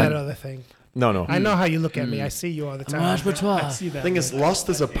 tastings. Not that And- other thing. No. I know how you look at me. I see you all the time. Menage a trois. I see that. thing is, lust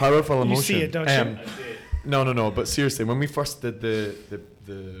is a powerful emotion. You see it, don't you? No. But seriously, when we first did the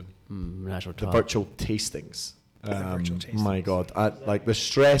Menage a the trois. virtual tastings, virtual tastings. my God, like the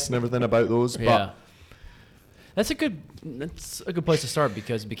stress and everything about those. Yeah. But That's a good place to start,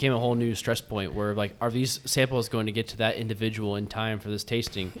 because it became a whole new stress point where, like, are these samples going to get to that individual in time for this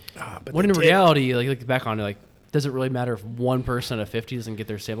tasting? But When they in did. reality, like, look back on it, like, does it really matter if one person out of 50 doesn't get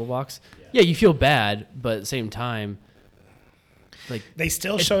their sample box? Yeah, you feel bad, but at the same time, like, They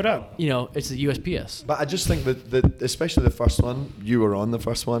still showed up. it's the USPS. But I just think that especially the first one, you were on the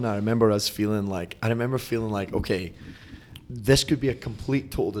first one. I remember feeling like, okay, this could be a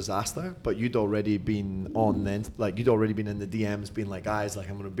complete total disaster. But you'd already been on then, like you'd already been in the DMs, being like, guys, like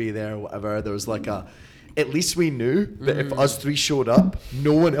I'm gonna be there, whatever. There was like at least we knew that if us three showed up,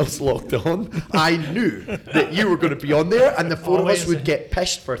 no one else logged on. I knew that you were going to be on there, and the four of us would get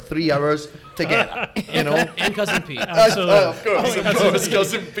pissed for 3 hours together. And Cousin Pete. Of course,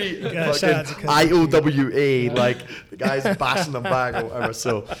 Cousin Pete. Yeah, shout out to Cousin IOWA, like the guys bashing them back or whatever.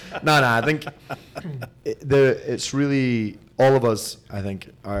 So, I think it's really, all of us, I think,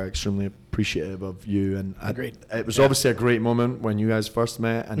 are extremely appreciative of you. And it was obviously a great moment when you guys first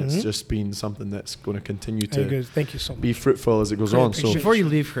met, and it's just been something that's going to continue to Thank you so much. be fruitful as it goes on. So, Before you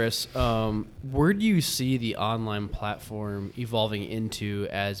leave, Chris, where do you see the online platform evolving into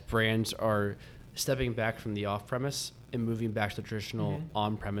as brands are stepping back from the off-premise and moving back to the traditional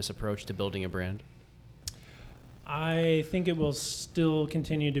on-premise approach to building a brand? I think it will still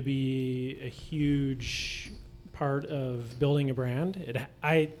continue to be a huge part of building a brand.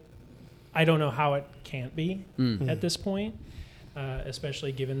 I don't know how it can't be at this point,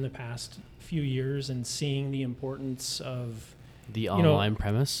 especially given the past few years and seeing the importance of The online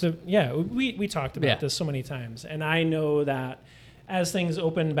premise? So we talked about this so many times, and I know that as things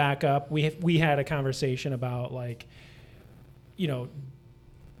open back up, we had a conversation about, like,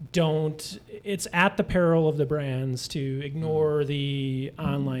 it's at the peril of the brands to ignore the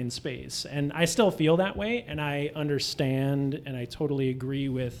online space. And I still feel that way, and I understand and I totally agree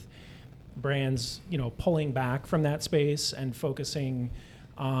with brands, pulling back from that space and focusing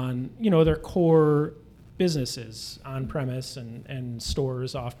on, their core businesses on premise and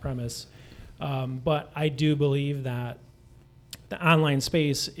stores off premise. But I do believe that the online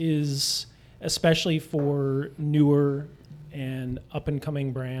space is, especially for newer and up and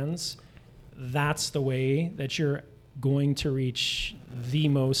coming brands, that's the way that you're going to reach the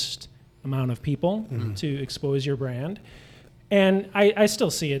most amount of people to expose your brand. And I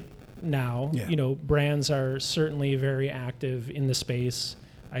still see it now. Yeah. Brands are certainly very active in the space.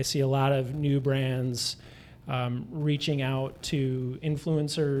 I see a lot of new brands reaching out to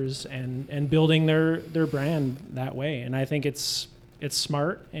influencers and building their brand that way. And I think it's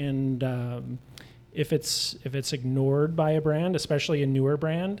smart. And if it's ignored by a brand, especially a newer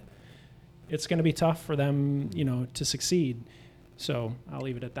brand, it's going to be tough for them, to succeed. So I'll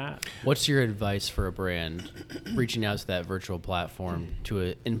leave it at that. What's your advice for a brand reaching out to that virtual platform, to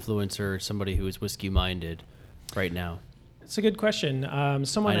an influencer, somebody who is whiskey minded right now? It's a good question.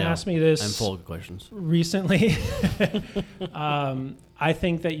 Someone I know. asked me this I'm full of questions. recently. I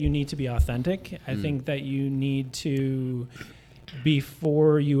think that you need to be authentic. I think that you need to,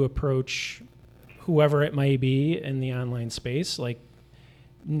 before you approach whoever it may be in the online space,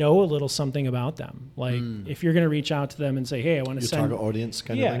 know a little something about them. If you're going to reach out to them and say, hey, I want to Your send... target audience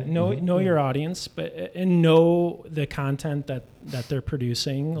kind of thing? know your audience, and know the content that they're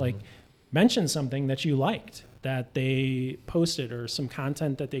producing. Mention something that you liked, that they posted, or some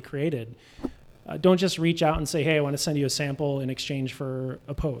content that they created. Don't just reach out and say, hey, I want to send you a sample in exchange for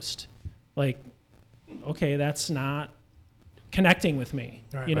a post. Okay, that's not connecting with me.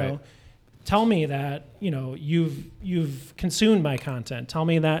 Right. Tell me that, you've consumed my content. Tell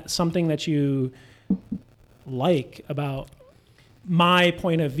me that something that you like about my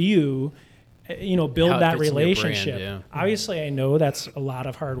point of view, build How it that fits in your brand, relationship. yeah. Obviously, I know that's a lot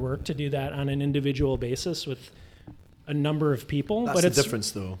of hard work to do that on an individual basis with a number of people. That's but the it's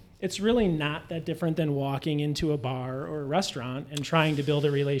difference, though. It's really not that different than walking into a bar or a restaurant and trying to build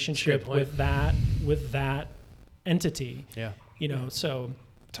a relationship point. with that entity. Yeah. So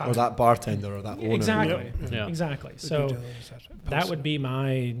Or that bartender or that owner. exactly, Yeah. exactly. The So due diligence aspect. that would be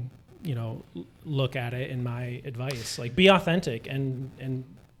my, look at it and my advice. Be authentic and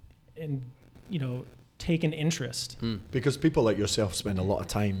take an interest. Because people like yourself spend a lot of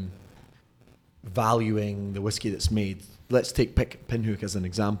time valuing the whiskey that's made. Let's take Pinhook as an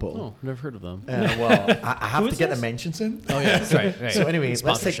example. Oh, never heard of them. Well, I have Who to is get this? the mentions in. Oh yeah, that's right. So anyway,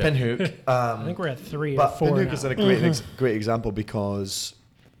 let's take Sponsorship. Pinhook. I think we're at 3 or But 4 Pinhook now. is a great example, because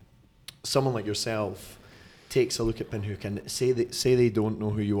someone like yourself takes a look at Pinhook and say they don't know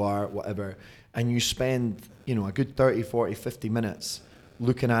who you are, whatever, and you spend a good 30, 40, 50 minutes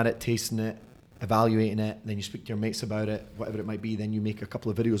looking at it, tasting it, evaluating it, then you speak to your mates about it, whatever it might be, then you make a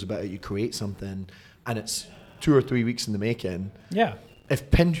couple of videos about it, you create something, and it's 2 or 3 weeks in the making. Yeah.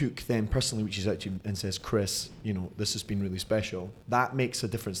 If Pinhook then personally reaches out to you and says, Chris, this has been really special, that makes a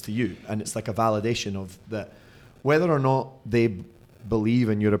difference to you. And it's like a validation of that, whether or not they believe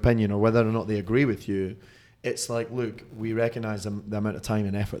in your opinion or whether or not they agree with you, it's like, look, we recognize the amount of time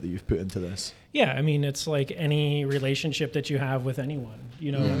and effort that you've put into this. Yeah, I mean, it's like any relationship that you have with anyone.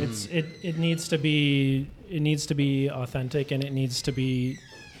 It needs to be authentic, and it needs to be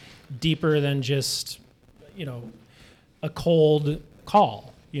deeper than just a cold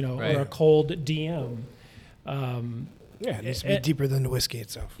call, Right. or a cold DM. It needs to be deeper than the whiskey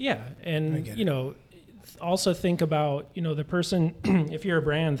itself. Yeah, I and get it. Also think about the person. If you're a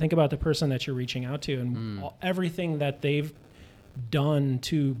brand, think about the person that you're reaching out to and everything that they've done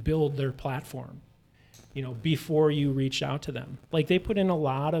to build their platform. Before you reached out to them, they put in a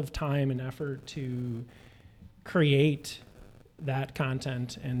lot of time and effort to create that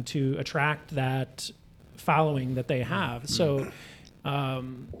content and to attract that following that they have. So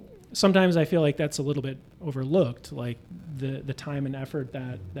sometimes I feel like that's a little bit overlooked, like the time and effort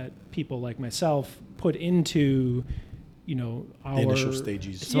that people like myself put into our The initial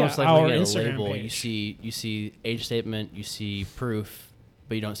stages. It's almost like our looking at a Instagram label. page. You see age statement, you see proof,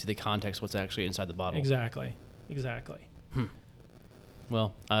 but you don't see the context, what's actually inside the bottle. Exactly.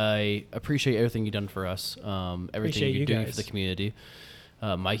 Well, I appreciate everything you've done for us, everything Appreciate you're you doing guys. for the community.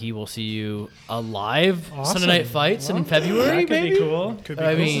 Mikey, we'll see you alive Awesome. Sunday Night Fights in February, That could maybe? be cool.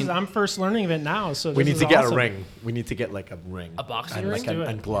 I mean, I'm first learning of it now, so We this need is to get awesome. a ring. We need to get like a ring. A boxing and ring? like Let's do it.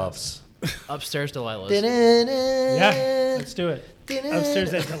 and gloves. upstairs Delilah's. Yeah, let's do it.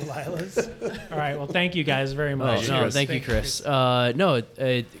 Upstairs at Delilah's. All right. Well, thank you guys very much. No, thank you, Chris.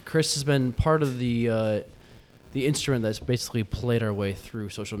 Chris has been part of the instrument that's basically played our way through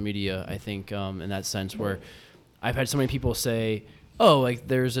social media, I think, in that sense, where I've had so many people say, oh, like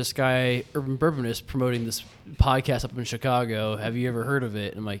there's this guy, Urban Bourbonist, promoting this podcast up in Chicago. Have you ever heard of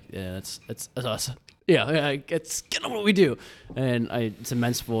it? And I'm like, yeah, it's us. Yeah, it's kind of what we do. And it's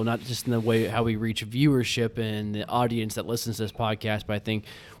immenseful, not just in the way how we reach viewership and the audience that listens to this podcast, but I think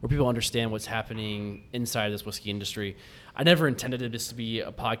where people understand what's happening inside this whiskey industry. I never intended this to be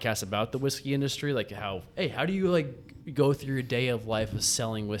a podcast about the whiskey industry, like how do you like go through your day of life of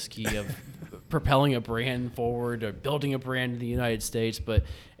selling whiskey, of propelling a brand forward or building a brand in the United States, but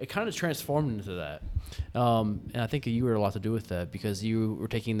it kind of transformed into that. And I think you had a lot to do with that because you were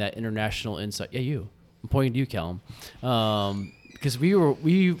taking that international insight. Yeah, you. I'm pointing to you, Callum. Because we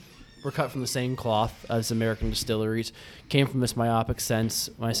were cut from the same cloth as American distilleries, came from this myopic sense.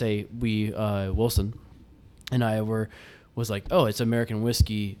 When I say we, Wilson and I was like, oh, it's American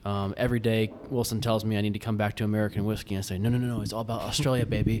whiskey. Every day, Wilson tells me I need to come back to American whiskey. And I say, no, it's all about Australia,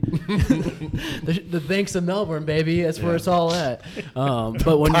 baby. the banks of Melbourne, baby. That's where it's all at.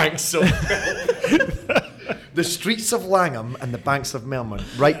 But when Banks of the streets of Langham and the banks of Melbourne.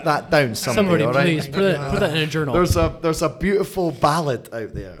 Write that down, somebody. All right? please put that in a journal. There's a beautiful ballad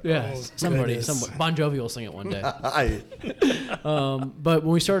out there. Yeah, somebody. Bon Jovi will sing it one day. But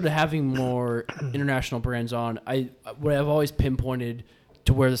when we started having more international brands on, what I've always pinpointed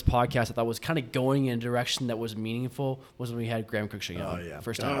to where this podcast I thought was kind of going in a direction that was meaningful was when we had Graham Cruikshank on. Oh, yeah.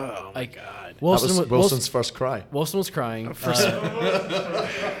 First time. Oh, my God. Wilson's first cry. Wilson was crying.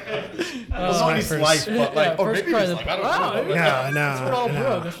 Not his life, but like, or first maybe cry. his life. I don't know. No, That's what all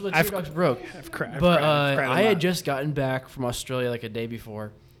broke. That's what the two bucks broke. I've cried. But I've cried a I had lot. just gotten back from Australia like a day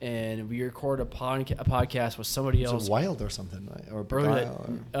before, and we recorded a podcast with somebody Was else. it Wild or something, right? Or Earlier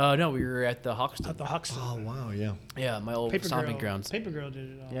Beguile, that, no, we were at the Hoxton. At the Hoxton. Oh wow, yeah. Yeah, my old Paper stomping Girl. grounds. Paper Girl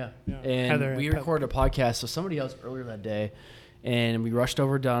did it all. Yeah. Heather And we and recorded a podcast with somebody else earlier that day, and we rushed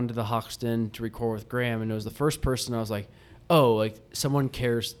over down to the Hoxton to record with Graham, and it was the first person I was like, oh, like someone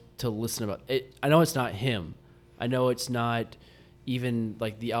cares to listen about it. I know it's not him. I know it's not even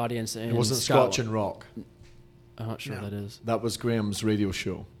like the audience in It wasn't Scotland. Scotch and Rock. I'm not sure what that is. That was Graham's radio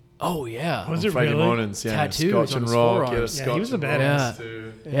show. Oh, yeah. Was On it Friday really? mornings, yeah. Tattoos Scotch on and his Rock. forearm. Yeah, Yeah, Scotch he was a and badass. Rock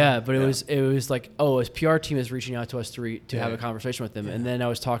too. Yeah, but it was like, oh, his PR team is reaching out to us to have a conversation with him. And then I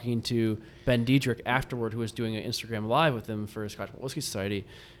was talking to Ben Diedrich afterward, who was doing an Instagram Live with him for Scotch Whiskey Society.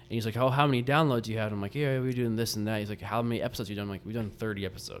 And he's like, oh, how many downloads do you have? And I'm like, yeah, we're doing this and that. He's like, how many episodes have you done? I'm like, we've done 30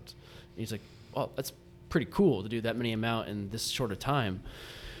 episodes. And he's like, well, that's pretty cool to do that many amount in this short of time.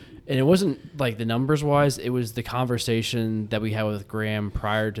 And it wasn't like the numbers wise, it was the conversation that we had with Graham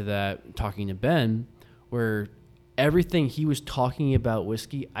prior to that, talking to Ben, where everything he was talking about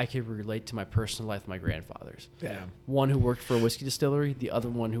whiskey, I could relate to my personal life with my grandfathers. Yeah. One who worked for a whiskey distillery, the other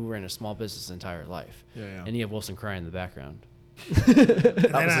one who ran a small business his entire life. Yeah. And you have Wilson crying in the background.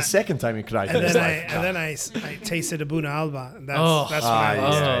 That was the second time he cried. And then I tasted a Buna Alba. That's when I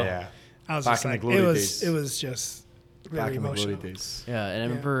was. yeah. I was Back just in the like, glory it was days. it was just Back really in the emotional. glory days. Yeah, and I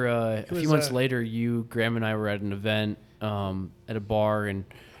remember a few was, months later, Graham and I were at an event at a bar, and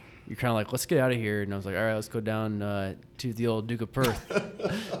you're kind of like, let's get out of here. And I was like, all right, let's go down to the old Duke of Perth.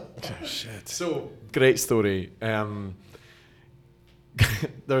 Shit. So great story.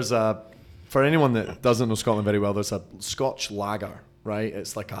 There's for anyone that doesn't know Scotland very well, there's a Scotch lager, right?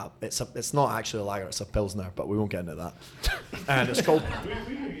 It's like it's not actually a lager, it's a pilsner, but we won't get into that. And it's called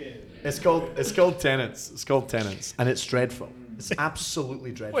Tennent's. It's called Tennent's, and it's dreadful. It's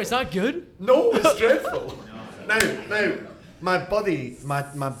absolutely dreadful. Wait, it's not good? No, it's dreadful. Now, my buddy,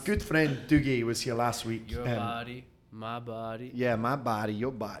 my good friend Doogie was here last week. Your body, my body. Yeah, my body,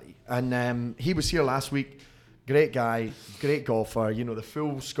 your body. And he was here last week. Great guy, great golfer. You know, the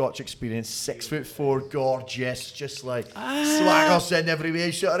full Scotch experience. 6'4", gorgeous, just like swagger sitting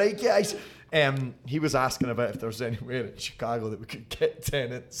everywhere. Shut right, guys. He was asking about if there's anywhere in Chicago that we could get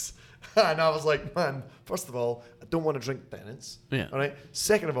Tennent's. And I was like, man, first of all, I don't want to drink Tennent's. Yeah. All right.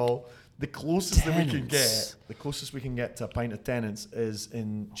 Second of all, the closest that we can Tennent's. get to a pint of Tennent's is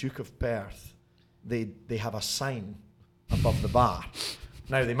in Duke of Perth. They have a sign above the bar.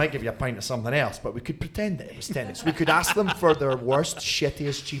 Now, they might give you a pint of something else, but we could pretend that it was Tennent's. We could ask them for their worst,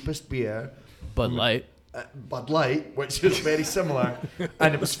 shittiest, cheapest beer. Bud Light. Bud Light, which is very similar.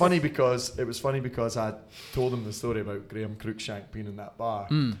 And it was funny because I told him the story about Graham Cruikshank being in that bar.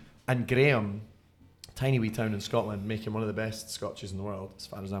 And Graham, tiny wee town in Scotland, making one of the best scotches in the world, as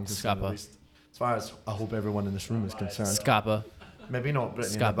far as I'm concerned, Scapa. at least. As far as I hope everyone in this room is concerned. Scapa. maybe not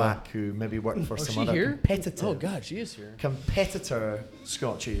Brittany Scott in the back, who maybe worked for Oh, some she other here? competitive, Oh God, she is here. competitor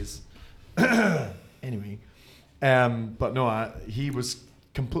Scotchies. Anyway, but no, he was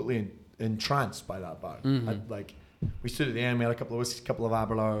completely entranced by that bar. Like, we stood at the end, we had a couple of whiskeys, a couple of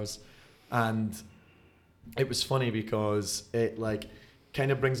Aberlours, and it was funny because it like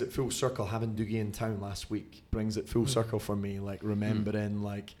kind of brings it full circle. Having Doogie in town last week brings it full circle for me, like remembering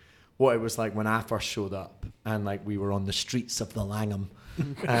like what it was like when I first showed up, and like we were on the streets of the Langham.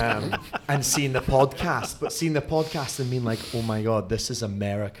 And seeing the podcast and being like, oh my God, this is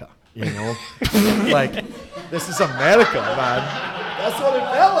America, you know? Like, this is America, man. That's what it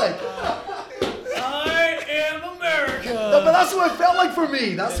felt like. I am America. No, but that's what it felt like for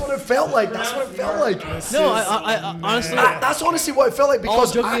me. That's what it felt like. No, I honestly. That's honestly what it felt like, All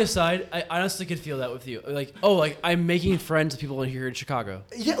because joking aside, I honestly could feel that with you. Like, I'm making friends with people here in Chicago.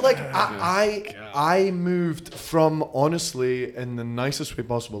 yeah, like I moved from, honestly, in the nicest way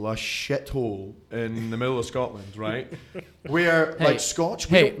possible, a shithole in the middle of Scotland, right? Where Hey, like Scotch.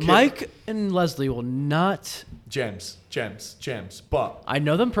 we Hey, don't care- Mike and Leslie will not. gems. But I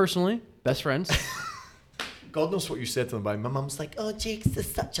know them personally, best friends. God knows what you said to them about. My mum's like, "Oh, Jake's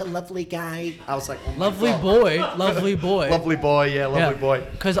is such a lovely guy." I was like, oh my Lovely God. boy, lovely boy. Lovely boy, yeah, lovely boy.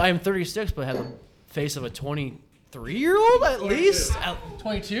 Because I'm 36, but I have the face of a 23-year-old at least.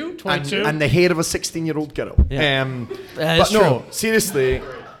 22, 22. And the hair of a 16-year-old girl. Yeah. That But is no, true. seriously.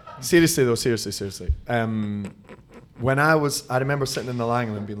 When I remember sitting in the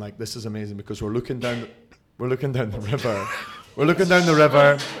Langham and being like, "This is amazing," because we're looking down the river. We're looking down the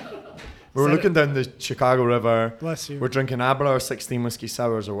river. We were looking down the Chicago River. Bless you. We're drinking Aberlour 16 whiskey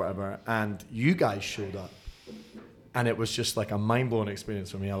sours or whatever, and you guys showed up, and it was just like a mind-blowing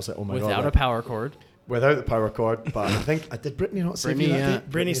experience for me. I was like, "Oh my God!" Without a like, power cord. without the power cord, but I did Brittany not save you Brittany, that day?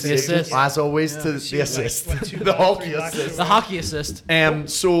 Brittany the saved you. assist. As always, to the assist, the hockey assist. The hockey assist.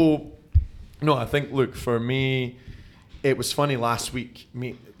 So, no, I think, look, for me, it was funny last week,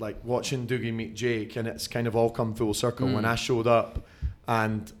 watching Doogie meet Jake, and it's kind of all come full circle. When I showed up,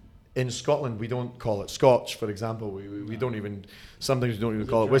 and in Scotland, we don't call it Scotch, for example. We don't even, sometimes we don't even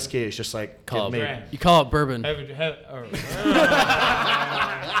call it whiskey. It's just like, Call give me. it, you call it bourbon. Have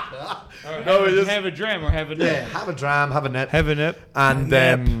No, it is- have a dram or have a nip. Yeah, have a dram, have a nip. Have a nip.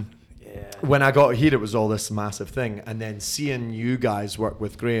 And when I got here, it was all this massive thing. And then seeing you guys work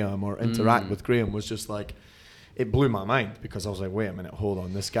with Graham or interact with Graham was just like, it blew my mind, because I was like, wait a minute, hold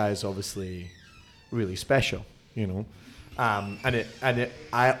on. This guy is obviously really special, you know?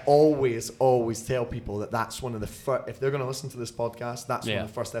 I always tell people that that's one of the first, if they're going to listen to this podcast, that's one of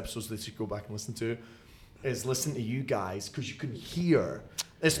the first episodes they should go back and listen to, is listen to you guys, because you can hear.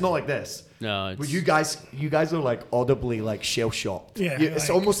 It's not like this. No, But it's, you guys are like audibly like shell shocked. Yeah, It's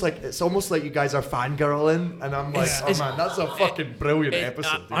almost like you guys are fangirling, and I'm like, oh man, that's a fucking brilliant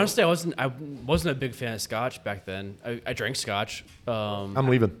episode. dude. honestly, I wasn't a big fan of Scotch back then. I drank Scotch. I'm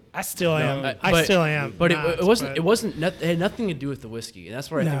leaving. I still am. but- I still am. But not, it had nothing to do with the whiskey, and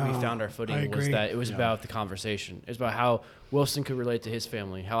that's where I think we No, found our I footing. Was agree. that it was about the conversation. It was about how Wilson could relate to his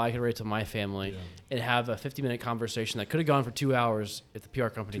family, how I could relate to my family, and have a 50-minute conversation that could have gone for 2 hours if the PR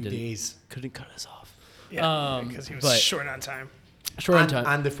company couldn't cut us off. Yeah, because he was but- short on time. Short on And, time.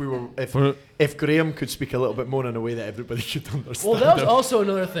 and if Graham could speak a little bit more in a way that everybody could understand. Well, that was him. also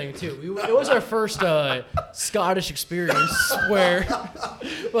another thing too. It was our first Scottish experience where,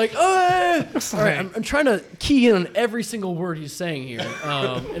 like, all right, I'm trying to key in on every single word he's saying here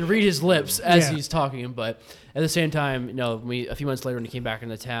and read his lips as Yeah. he's talking. But at the same time, a few months later when he came back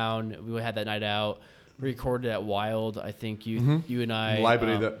into town, we had that night out. We recorded at Wild. I think you and I.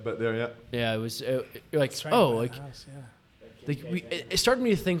 library, but there, yeah. Yeah, it was like, It's right oh, by the like. house, yeah. Like it started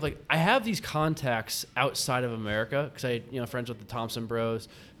me to think, like, I have these contacts outside of America because I friends with the Thompson Bros,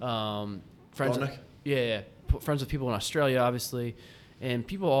 friends Dominic? friends with people in Australia, obviously, and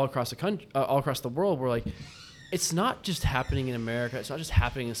people all across the country, all across the world. Were like, it's not just happening in America. It's not just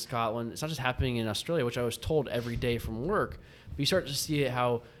happening in Scotland. It's not just happening in Australia, which I was told every day from work. But you start to see it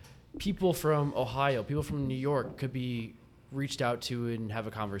how people from Ohio, people from New York could be reached out to and have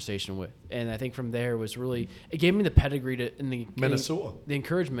a conversation with. And I think from there was really, it gave me the pedigree and the Minnesota. the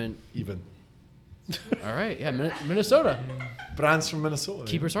encouragement. Even. All right. Yeah. Minnesota. Brands from Minnesota.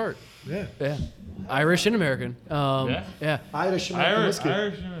 Keeper's heart. Yeah. Yeah. Irish and American. Yeah. Irish American whiskey.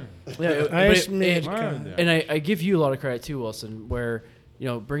 Yeah. Irish but made- and I give you a lot of credit too, Wilson, where,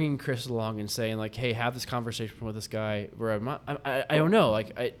 bringing Chris along and saying like, hey, have this conversation with this guy where I don't know.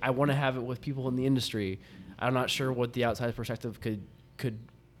 Like I want to have it with people in the industry. I'm not sure what the outside perspective could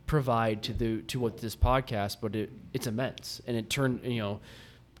provide to what this podcast, but it's immense. And it turned,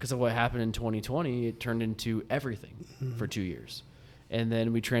 because of what happened in 2020, it turned into everything for 2 years. and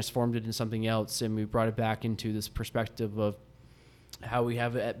then we transformed it into something else, and we brought it back into this perspective of how we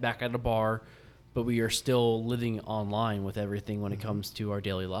have it back at a bar, but we are still living online with everything when it comes to our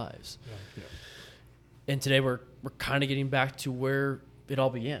daily lives. And today we're kind of getting back to where it all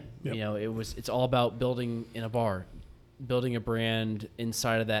began. Yep. You know, it's all about building in a bar, building a brand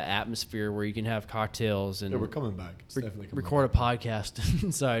inside of that atmosphere where you can have cocktails and Yeah, we're coming back. It's definitely coming record a podcast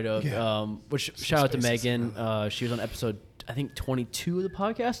inside of. Yeah. Which shout out to spaces Megan. She was on episode I think 22 of the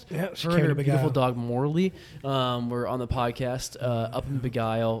podcast. Yeah, she Her came and to her beautiful Beguile. dog Morley were on the podcast up in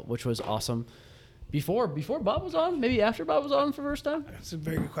Beguile, which was awesome. Before Bob was on, maybe after Bob was on for the first time. That's a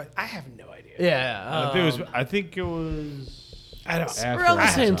very good question. I have no idea. Yeah, I think it was. I don't. after around the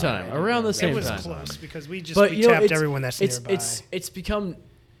that same time. time. Around the It same was time. close because we But you know, tapped it's- everyone that's nearby. It's become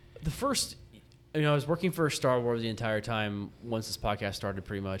the first. You know, I was working for Star Wars the entire time once this podcast started,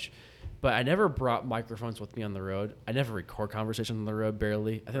 pretty much. But I never brought microphones with me on the road. I never record conversations on the road,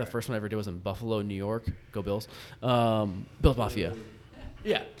 barely. I think the first one I ever did was in Buffalo, New York. Go Bills. Bills Mafia.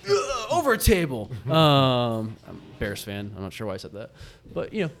 Yeah. Over a table. I'm a Bears fan. I'm not sure why I said that.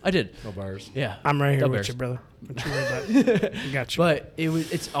 But, you know, I did. No bars. Yeah. I'm right here Go with Bears. you, brother. Don't you worry about it. I got you. But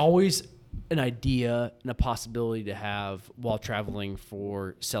it's always an idea and a possibility to have while traveling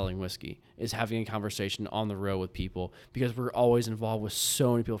for selling whiskey is having a conversation on the road with people, because we're always involved with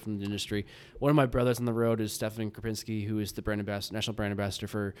so many people from the industry. One of my brothers on the road is Stefan Krapinski, who is the brand ambassador, national brand ambassador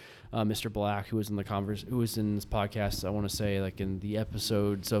for Mr. Black, who was in who was in this podcast. I want to say like in the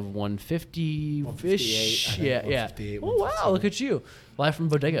episodes of 150 fish. 158, I think, Yeah. 158, Oh wow, look at you, live from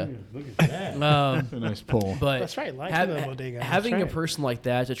Bodega. Look at that. Um, A nice pull. but That's right, live from the bodega. That's having a right. person like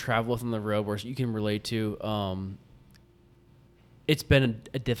that to travel with on the road where you can relate to, it's been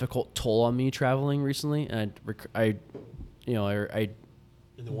a difficult toll on me traveling recently, and I In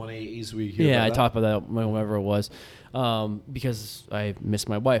the 180s, we hear yeah, I about talked about that whenever it was, because I miss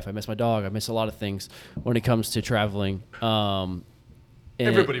my wife, I miss my dog, I miss a lot of things when it comes to traveling. And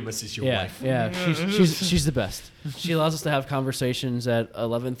Everybody misses your wife. Yeah, she's the best. She allows us to have conversations at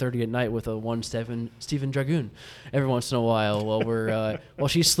 11:30 at night with one Stephen Dragoon every once in a while while we're while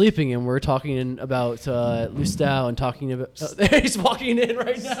she's sleeping, and we're talking about Lustau and talking about. He's walking in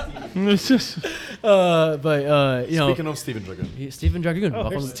right now. But you know, Speaking of Stephen Dragoon, Stephen Dragoon. Oh,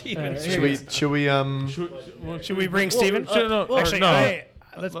 welcome. there's Steven. should we Should we bring Steven? Actually, no. hey,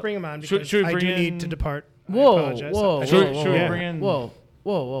 let's bring him on because should we I do bring need in- to depart. I Whoa, apologize. whoa, I Should- should- should we yeah. bring in-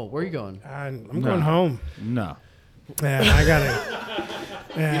 Whoa, where are you going? I'm going home. No. Yeah, I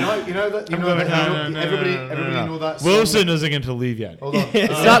gotta. Yeah. you know that everybody know that song. Wilson isn't going to leave yet. Hold on.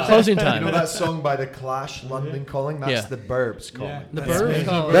 It's not closing You time. know that song by The Clash, London Calling? That's Yeah. the Burbs calling. The That's bird. me.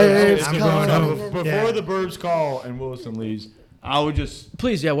 Burbs I'm calling. going home. Before Yeah. the Burbs call and Wilson leaves, I would just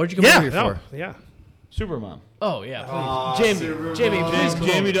Please, yeah. What did you come over here no, for? yeah. Supermom. Oh yeah, please. Jamie, please. come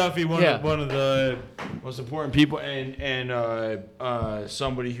Jamie over. Duffy, one Yeah. of the most important people, and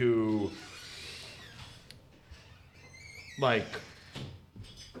somebody who like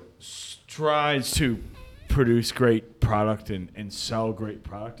strives to produce great product and sell great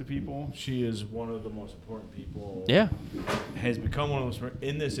product to people. She is one of the most important people. Yeah. Has become one of the most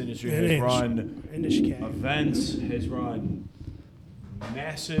in this industry. It Has is. run In the Chicago. events. Has run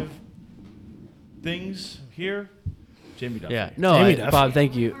massive things here. Jamie Duffy. Yeah. No, Jamie Duffy. Bob,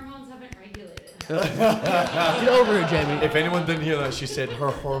 thank you. Hormones haven't regulated. Get over here, Jamie. If anyone didn't hear that, she said her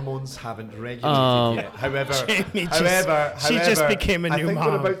hormones haven't regulated Um, yet. However, Jamie she just became a I new think mom.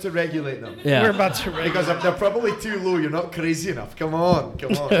 we're about to regulate them. Yeah. We're about to regulate. Because if they're probably too low, you're not crazy enough. Come on.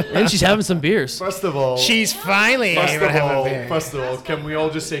 And she's having some beers. First of all, She's finally able to have a beer. first of all, can we all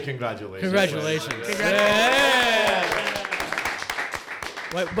just say congratulations? Congratulations. Yeah.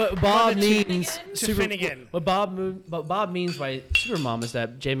 What Bob means To Finnegan. What Bob means by supermom is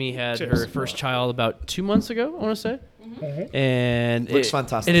that Jamie had her first child about 2 months ago, I want to say, and Looks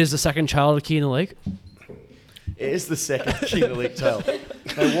fantastic. It is the second child of Key in the Lake. It is the second King of Lake child.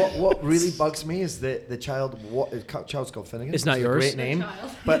 Now, what really bugs me is that the child's called Finnegan. It's not which is yours. A great name,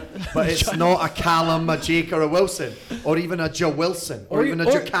 Child. but it's not a Callum, a Jake, or a Wilson, or even a Joe Wilson, or even a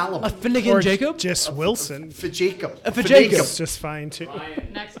Joe Callum, A Finnegan Or Jacob. Just Wilson. for Jacob. For Jacob. It's just fine too.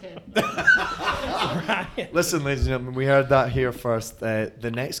 Next kid. Listen, ladies and gentlemen, we heard that here first.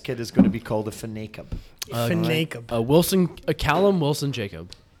 The next kid is going to be called a Finacob. Finacob. Callum Wilson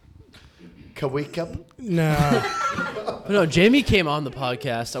Jacob. Kawakub. No. But no, Jamie came on the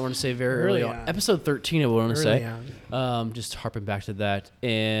podcast. I want to say very early Early on, on. episode 13. I want to Early say, on. just harping back to that,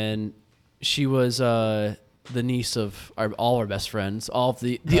 and she was the niece of all our best friends, all of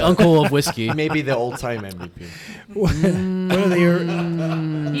the uncle of whiskey. Maybe the all-time MVP. One of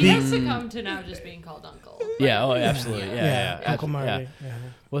the He has succumbed to now just being called Uncle. Yeah, oh, absolutely. Yeah, Uncle Marty. yeah. Yeah.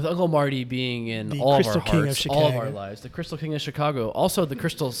 With Uncle Marty being in The all Crystal of our King of hearts, all of our Chicago. lives, the Crystal King of Chicago, also the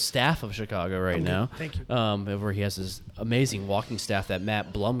Crystal Staff of Chicago right now. Thank you. Where he has his amazing walking staff that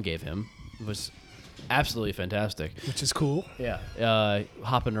Matt Blum gave him. It was absolutely fantastic. Which is cool. Yeah,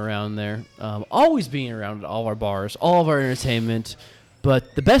 hopping around there, always being around at all our bars, all of our entertainment.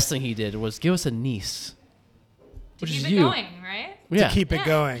 But the best thing he did was give us a niece, To which keep is it you. going, right? Yeah, To keep it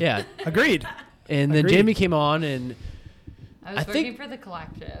going. yeah. Agreed. And then Agreed. Jamie came on and I was I working think for the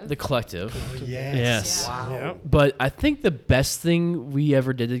collective. the collective. Yes. Yes. Yeah. But I think the best thing we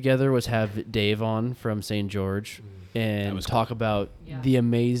ever did together was have Dave on from St. George and was talk about Yeah. the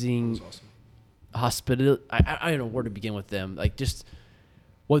amazing hospital. I don't know where to begin with them. Like just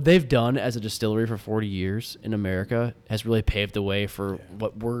what they've done as a distillery for 40 years in America has really paved the way for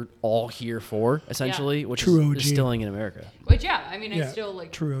what we're all here for, essentially, which True is OG. distilling in America. Which, yeah, I mean, I Yeah, still,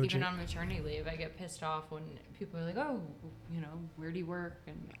 like, true OG. even on maternity leave, I get pissed off when people are like, oh, you know, where do you work?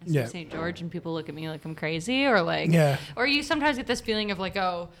 And I say Yeah. St. George, and people look at me like I'm crazy, or like, Yeah. or you sometimes get this feeling of like,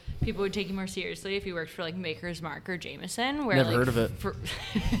 oh, people would take you more seriously if you worked for like Maker's Mark or Jameson, where Never like, heard of it. For,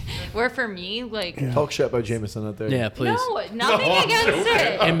 where for me, like, Talk shit about Jameson out there. Yeah, please. no, nothing against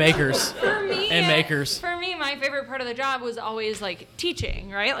it. And makers. For me, And makers. For me, my favorite part of the job was always like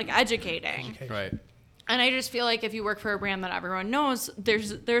teaching, right? Like educating. Right. And I just feel like if you work for a brand that everyone knows,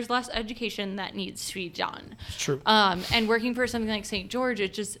 there's less education that needs to be done. It's true. And working for something like St. George,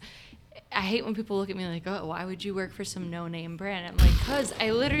 it just, I hate when people look at me like, oh, why would you work for some no-name brand? I'm like, cause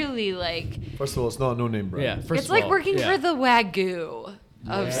I literally like, First of all, it's not a no-name brand. Yeah. First it's of like all, working yeah. for the Wagyu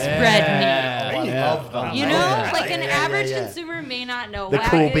of spread meat. Yeah. You know, like an average yeah. consumer may not know The Wagyu,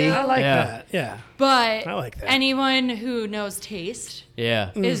 Kobe. I like Yeah. that. Yeah. but I like that. anyone who knows taste Yeah.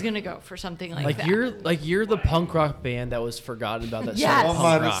 is gonna go for something like that. You're the punk rock band that was forgotten about that Yes. started Oh,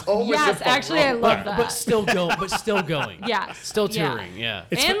 punk man, rock. it's always Yes, a actually, I love that. But still going. Yes. Still Yeah. touring. Yeah.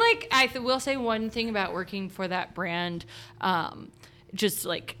 And like I will say one thing about working for that brand, just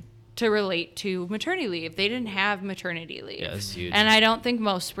like to relate to maternity leave, they didn't have maternity leave. Yeah, that's huge. And I don't think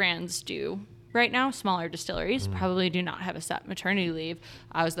most brands do right now. Smaller distilleries probably do not have a set maternity leave.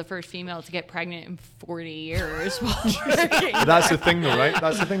 I was the first female to get pregnant in 40 years while working. But that's the thing, though, right?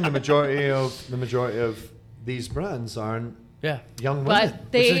 That's the thing. The majority of these brands aren't Yeah. young women.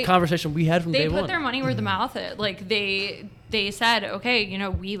 But Which is a they conversation we had from they day put one. their money where the mouth is. Like they said, okay, you know,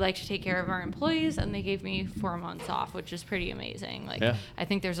 we like to take care of our employees, and they gave me 4 months off, which is pretty amazing. Like Yeah. I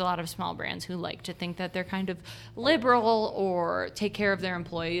think there's a lot of small brands who like to think that they're kind of liberal or take care of their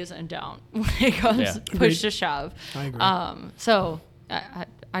employees and don't when it comes Yeah. push to shove. I agree. So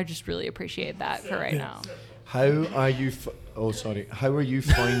I just really appreciate that for right now. How are you? How are you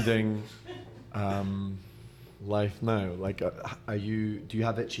finding life now? Like, do you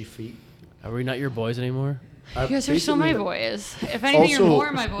have itchy feet? Are we not your boys anymore? You guys are still my boys. If anything, you're Also-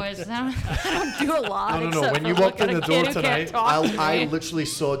 more my boys. I don't do a lot. No. except When for you look walked at in a the kid door who can't tonight, talk to I me. literally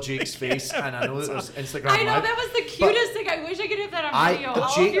saw Jake's face, and I know that it was Instagram I know Live. that was the cutest thing. I wish I could have that on video.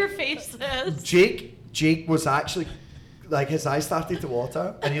 All Jake- of your faces. Jake was actually like, his eyes started to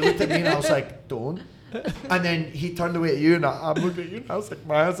water, and he looked at me, and I was like, "Don't." And then he turned away at you, and I'm looking at you, and I was like,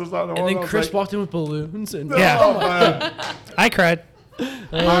 "My eyes are starting to water." And I then was Chris like, walked in with balloons and Yeah. Oh man, I cried.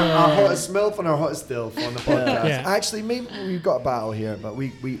 our hottest MILF and our hottest DILF on the podcast. Yeah. Actually, maybe we've got a battle here, but we'll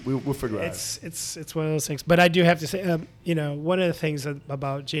figure it out. It's one of those things. But I do have to say, you know, one of the things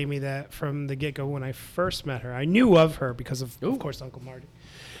about Jamie that from the get go when I first met her, I knew of her because of course Uncle Marty,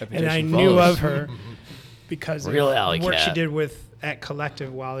 and I knew of her because Real of alley the work she cat. did at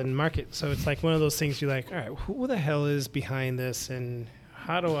Collective while in market. So it's like one of those things you're like, all right, who the hell is behind this, and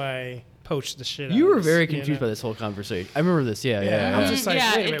how do I poach the shit out You of were this, very you confused know? by this whole conversation. I remember this. Yeah. I was just like,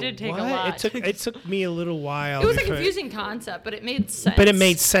 Yeah, wait a it minute, did take a what? lot. It took me a little while. It was a before- confusing concept, but it made sense. But it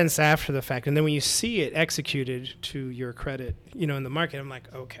made sense after the fact. And then when you see it executed to your credit, you know, in the market, I'm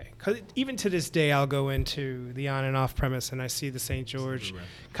like, okay. Because even to this day, I'll go into the on and off premise and I see the St. George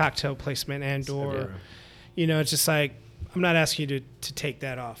cocktail placement or, you know, it's just like, I'm not asking you to take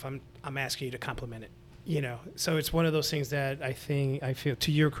that off. I'm asking you to compliment it. You know, so it's one of those things that I feel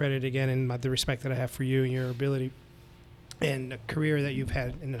to your credit again, and the respect that I have for you and your ability and the career that you've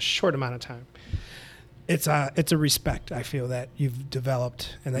had in a short amount of time. It's a respect I feel that you've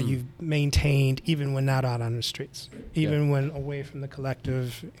developed and that you've maintained even when not out on the streets, even when away from the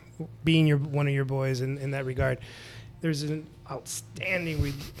collective, being one of your boys in that regard. There's an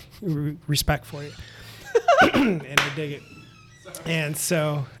outstanding respect for you, and I dig it. And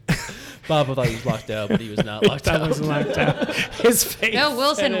so, Bob thought he was locked out, but he was not locked That out. wasn't locked out. His face. No,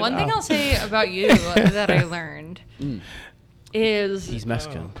 Wilson, said it one thing all. I'll say about you that I learned is He's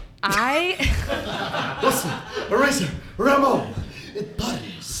Mexican. Listen, Eraser, Ramon, it buddies.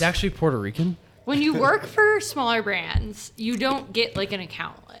 He's actually Puerto Rican. when you work for smaller brands, you don't get like an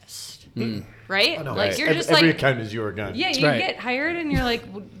account list, right? I know, Like right. you're just every like, account is your account. yeah, you Right. get hired and you're like,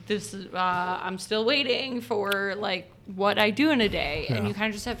 this is, I'm still waiting for like what I do in a day, and you kind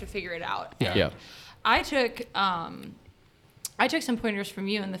of just have to figure it out. And Yeah. I took some pointers from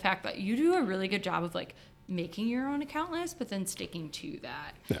you in the fact that you do a really good job of like making your own account list, but then sticking to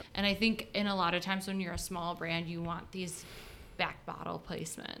that. Yeah. And I think in a lot of times when you're a small brand, you want these back bottle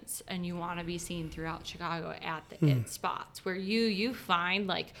placements and you want to be seen throughout Chicago at the it spots where you find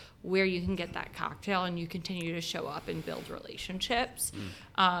like where you can get that cocktail and you continue to show up and build relationships.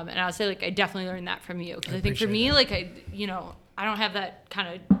 And I would say like I definitely learned that from you, because I think for me, like I don't have that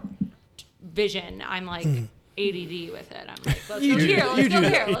kind of vision. I'm like ADD with it. I'm like, let's go here, let's go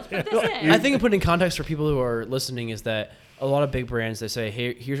here, let's put this in. I think put in context for people who are listening is that a lot of big brands, they say,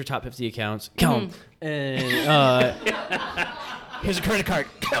 hey, here's your top 50 accounts, count 'em. And here's a credit card.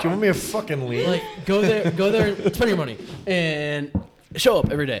 Do you want me a fucking lead? Like, go there, spend your money, and show up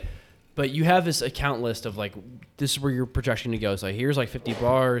every day. But you have this account list of like, this is where you're projecting to go. So here's like 50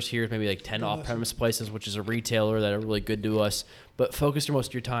 bars, here's maybe like 10 off-premise places, which is a retailer that are really good to us. But focus your most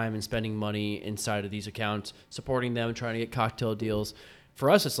of your time in spending money inside of these accounts, supporting them, trying to get cocktail deals. For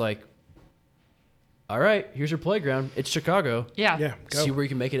us, it's like, all right, here's your playground. It's Chicago. Yeah. Yeah, go. See where you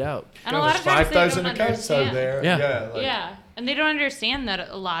can make it out. And a lot of times they 5,000 don't accounts out understand. there. Yeah. like- Yeah, and they don't understand that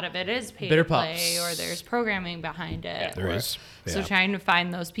a lot of it is pay Bitter to play, Pops. or there's programming behind it. There or- is. So Yeah. trying to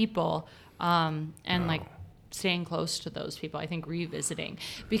find those people, and like staying close to those people, I think revisiting,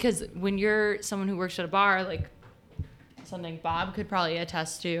 because when you're someone who works at a bar, like something Bob could probably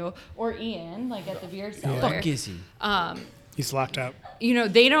attest to, or Ian, like at the beer cellar. Fuck is he? He's locked out.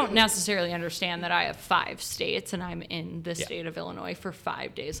 They don't necessarily understand that I have 5 states and I'm in the state of Illinois for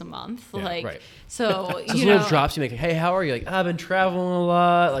 5 days a month. like, right. so, Those little drops you make. Hey, how are you? Like, I've been traveling a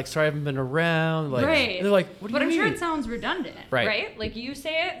lot. Like, sorry, I haven't been around. Like, right. and they're like, what do But you I'm sure mean? it sounds redundant, Right. right? Like you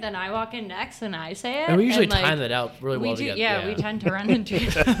say it, then I walk in next and I say it. And we usually like, time that out really we well do, together. yeah, we tend to run into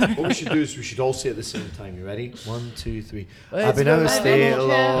each other. What we should do is we should all say it at the same time. You ready? 1, 2, 3. Well, I've been out of it's state a your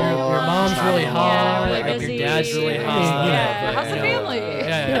lot. mom's really Yeah, hot. really like, busy. your dad's really hot. Yeah. How's the you know. family?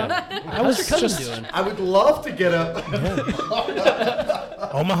 Yeah. I was How's your cousin just doing? I would love to get up.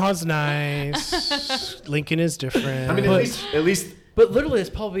 Omaha's nice. Lincoln is different. I mean, at least But literally, that's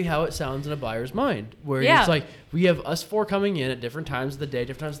probably how it sounds in a buyer's mind, where Yeah. it's like we have us 4 coming in at different times of the day,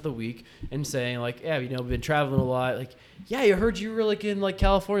 different times of the week, and saying like, yeah, we've been traveling a lot. Like, yeah, I heard you were like in like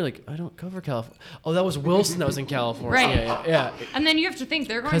California. Like, I don't cover California. Oh, that was Wilson that was in California. Right. Yeah. And then you have to think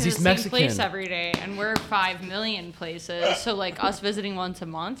they're going to 'Cause the he's same Mexican. place every day, and we're 5 million places. So like us visiting once a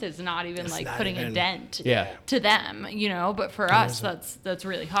month is not even like not putting a even- dent Yeah. to them, But for us, that's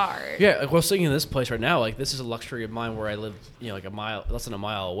really hard. Yeah, like we're sitting in this place right now. Like, this is a luxury of mine where I live, like less than a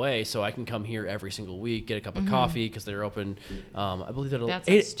mile away, so I can come here every single week, get a cup of coffee because they're open. I believe that That's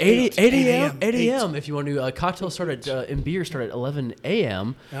 8 astute. a.m. 8 8 a.m. If you want to, cocktails start at and beer start at 11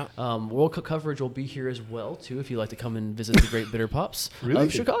 a.m. Yeah. World Cup coverage will be here as well too. If you'd like to come and visit the Great Bitter Pops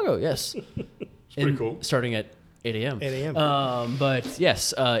of Chicago, yes, it's pretty cool. Starting at 8 a.m. 8 a.m. But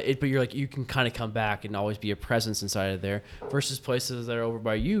yes, but you're like, you can kind of come back and always be a presence inside of there versus places that are over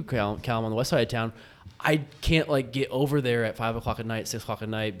by you, Callum, on the west side of town. I can't like get over there at 5 o'clock at night, 6 o'clock at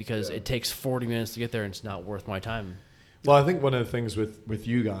night because it takes 40 minutes to get there and it's not worth my time. Well, I think one of the things with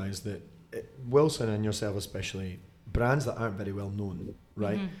you guys that Wilson and yourself especially, brands that aren't very well known,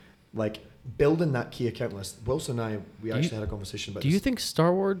 right? Like building that key account list. Wilson and I, we actually had a conversation about Do you this. think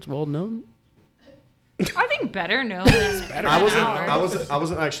Star Wars well known? I think better known than I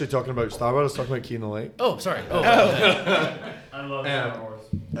wasn't actually talking about Star Wars. I was talking about Key in the Lake. Oh, sorry. Oh, I love Star Wars.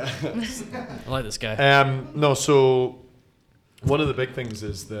 I like this guy. No, so one of the big things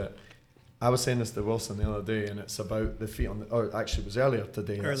is that I was saying this to Wilson the other day, and it's about the feet on the. Or actually, it was earlier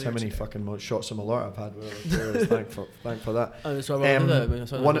today. That's how Earlier many today. fucking shots of Malort I've had. Thank for that.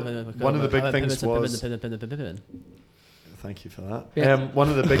 One of the big things was. Thank you for that. Yeah. One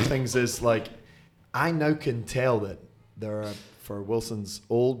of the big things is like, I now can tell that there are, for Wilson's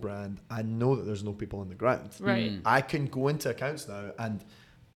old brand, I know that there's no people on the ground. Right. I can go into accounts now and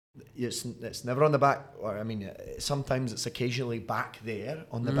it's never on the back, or I mean, sometimes it's occasionally back there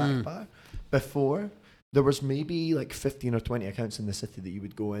on the back bar. Before, there was maybe like 15 or 20 accounts in the city that you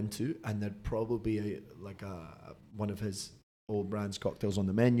would go into, and there'd probably be one of his old brand's cocktails on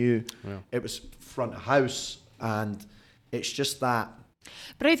the menu. Yeah. It was front of house, and it's just that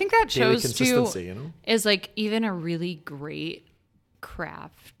But I think that daily shows too consistency, you know? is like even a really great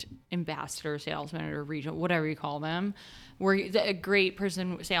craft ambassador, salesman, or regional, whatever you call them, where a great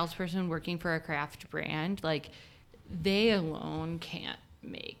salesperson working for a craft brand, like they alone can't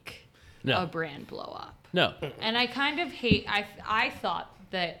make a brand blow up. No. And I kind of hate. I thought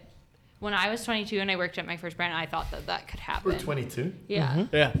that when I was 22 and I worked at my first brand, I thought that could happen. We're 22. Yeah.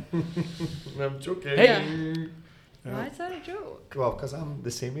 Yeah. I'm joking. Hey. Why is that a joke? Well, because I'm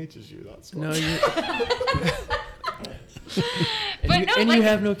the same age as you. That's why. No, you. But you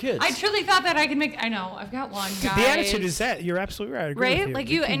have no kids. I truly thought that I could make. I know I've got one guy. The attitude is that you're absolutely right. I agree Right, with you. like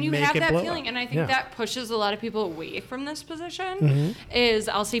You you, can and you make have it that blow feeling, up. and I think Yeah. that pushes a lot of people away from this position. Mm-hmm. Is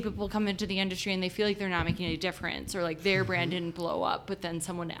I'll see people come into the industry and they feel like they're not making a difference, or like their brand didn't blow up, but then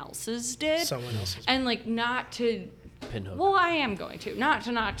someone else's did. Someone else's. And like not to. Pinhook. Well, I am going to not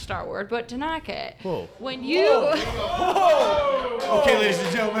to knock Star Wars, but to knock it. Whoa. When you. Okay, ladies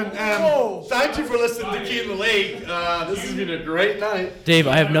and gentlemen, thank you for listening to Key in the Lake. This has been a great night. Dave,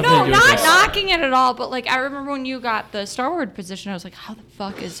 I have nothing No, to do with not this. knocking it at all, but like I remember when you got the Star Wars position, I was like, how the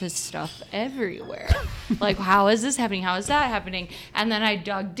fuck is his stuff everywhere? Like, how is this happening? How is that happening? And then I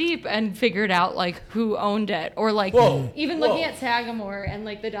dug deep and figured out like who owned it, or like even looking at Sagamore and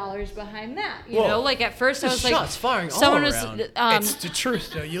like the dollars behind that. You know, like at first I was like, Shots firing all someone around. was. It's the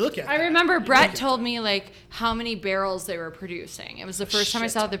truth, though. You look at I it. remember Brett told me like how many barrels they were producing. It was the first time I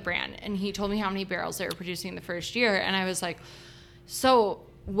saw the brand, and he told me how many barrels they were producing the first year, and I was like, so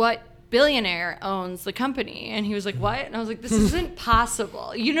what billionaire owns the company? And he was like, what? And I was like, this isn't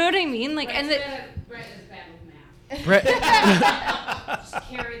possible. You know what I mean? Like, and Brett is bad with math. Brett, Just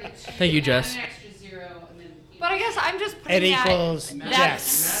carry the two. Thank you, Add Jess. An extra zero and then. but I guess I'm just It putting equals that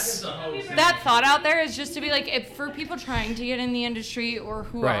yes. that thought out there is just to be like, if for people trying to get in the industry or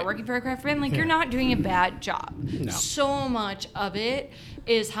who Right. are working for a craft brand, like you're not doing a bad job. No. So much of it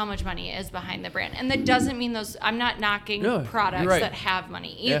is how much money is behind the brand, and that doesn't mean those. I'm not knocking No, products you're right. that have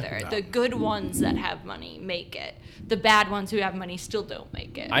money Yeah. either. The good ones that have money make it. The bad ones who have money still don't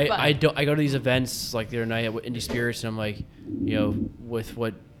make it. But- I go to these events like the other night at Indie Spirits, and I'm like, you know, with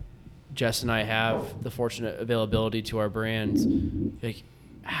what Jess and I have, the fortunate availability to our brands, like,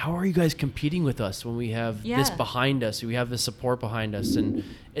 how are you guys competing with us when we have this Yeah. behind us? We have this support behind us, and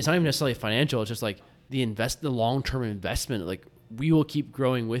it's not even necessarily financial. It's just like the long-term investment. Like, we will keep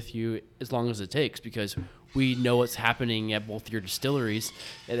growing with you as long as it takes, because we know what's happening at both your distilleries,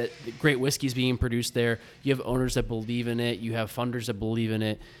 and that great whiskey is being produced there. You have owners that believe in it. You have funders that believe in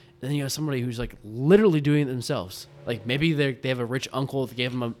it. And then you have somebody who's like literally doing it themselves. Like maybe they have a rich uncle that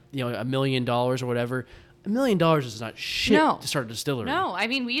gave them $1 million or whatever. $1 million is not shit No. to start a distillery. No, I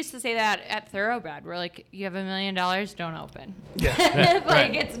mean we used to say that at Thoroughbred. We're like, you have $1 million, don't open. Yeah.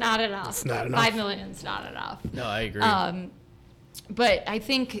 Like it's not enough. It's not enough. $5 million's not enough. No, I agree. But I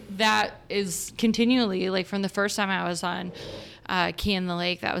think that is continually, like from the first time I was on Key in the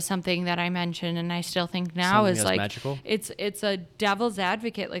Lake, that was something that I mentioned, and I still think now Something is that's like magical? it's a devil's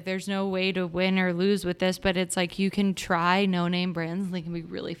advocate. Like there's no way to win or lose with this, but it's like you can try no-name brands, and they can be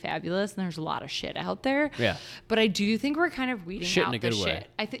really fabulous, and there's a lot of shit out there. Yeah. But I do think we're kind of weeding Shit in out a the good way.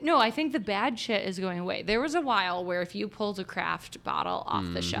 shit. I think the bad shit is going away. There was a while where if you pulled a craft bottle off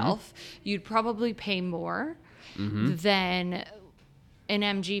Mm-hmm. the shelf, you'd probably pay more than an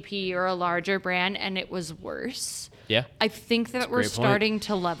MGP or a larger brand, and it was worse. yeah. I think that we're great point. starting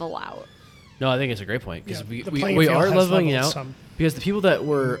to level out. No, I think it's a great point, because Yeah, the we playing field are has leveling leveled out, some. because the people that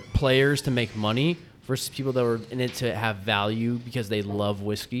were players to make money versus people that were in it to have value because they love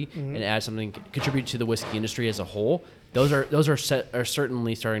whiskey Mm-hmm. and add something, contribute to the whiskey industry as a whole. Those are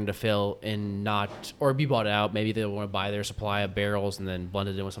certainly starting to fail and not, or be bought out. Maybe they want to buy their supply of barrels and then blend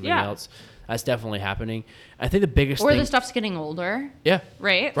it in with something Yeah. else. That's definitely happening. I think the biggest Or thing, the stuff's getting older, yeah,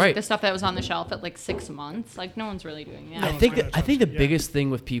 right? Like Right. the stuff that was on the shelf at like 6 months, like no one's really doing that. I think the biggest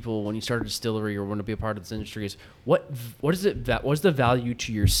thing with people when you start a distillery or want to be a part of this industry is what is the value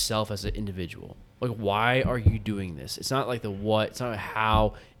to yourself as an individual? Like, why are you doing this? It's not like the what, it's not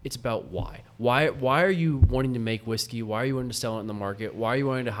how, it's about why. Why are you wanting to make whiskey? Why are you wanting to sell it in the market? Why are you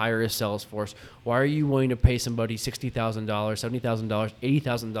wanting to hire a sales force? Why are you willing to pay somebody $60,000, $70,000,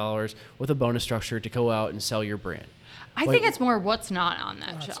 $80,000 with a bonus structure to go out and sell your brand? I think it's more what's not on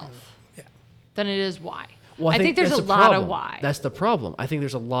that shelf Yeah. than it is why. Well, I think there's that's a the lot problem. of why. That's the problem. I think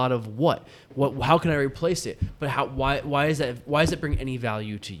there's a lot of what. How can I replace it? But why is that? Why does it bring any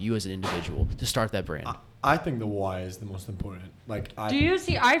value to you as an individual to start that brand? I think the why is the most important. Do you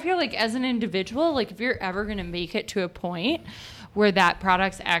see? I feel like as an individual, like if you're ever going to make it to a point where that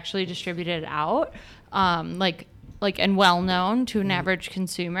product's actually distributed out, like like, and well known to an average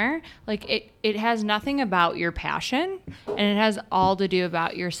consumer, like it has nothing about your passion, and it has all to do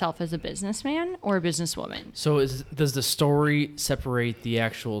about yourself as a businessman or a businesswoman. So does the story separate the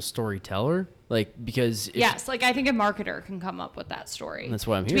actual storyteller? Like, because Yes, like I think a marketer can come up with that story. That's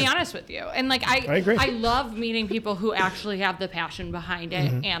why I'm To be here. honest with you, and like I agree. I love meeting people who actually have the passion behind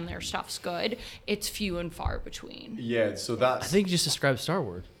it and their stuff's good. It's few and far between. Yeah, so I that's think you just described Star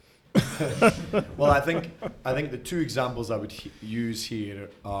Wars. well. I think the two examples I would use here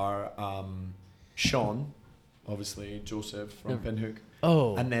are Sean, obviously Joseph from Pinhook.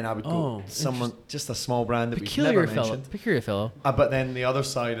 Oh, And then I would go someone, just a small brand that we've peculiar never fellow. mentioned. Peculiar fellow. But then the other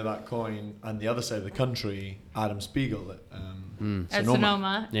side of that coin and the other side of the country, Adam Spiegel at At Sonoma.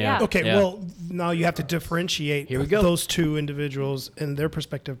 Sonoma, Yeah. Okay, Yeah. well, now you have to differentiate Here we go. those two individuals and their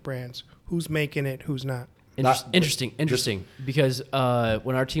respective brands. Who's making it, who's not. Interesting. Because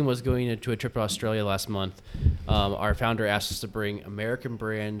when our team was going into a trip to Australia last month, our founder asked us to bring American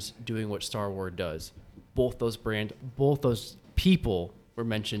brands doing what Star Wars does. Both those brands, both those people were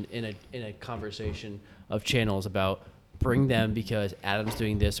mentioned in a conversation of channels about bring them because Adam's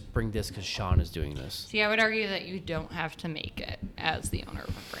doing this, bring this because Sean is doing this. See, I would argue that you don't have to make it as the owner of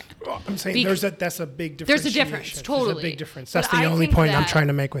a brand. Well, I'm saying Bec- that's a big difference. There's a difference, totally. There's a big difference. But That's the I only think point I'm that trying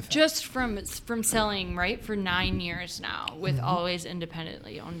to make with that. Just from selling, right, for 9 years now with always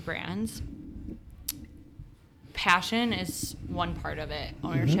independently owned brands, passion is one part of it.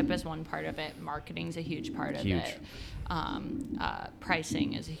 Ownership is one part of it. Marketing's a huge part of Huge. it.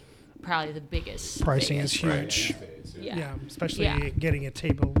 Pricing is probably the biggest. Pricing is biggest huge. part. Yeah, Yeah. especially Yeah. getting a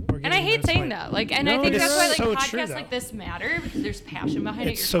table. Or And I getting hate those, saying like- that. Like, and I No, think it that's is why like so podcasts true, though. like this matter because there's passion behind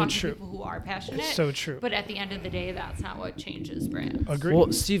it. It's You're so talking true. to people who are passionate. It's so true. But at the end of the day, that's not what changes brands. Agreed.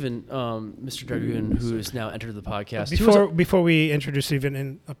 Well, Steven, Mr. Dragoon, who has now entered the podcast. he was Before we introduce Stephen,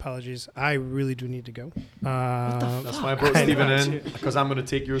 and apologies, I really do need to go. That's why I brought Stephen in, because I'm going to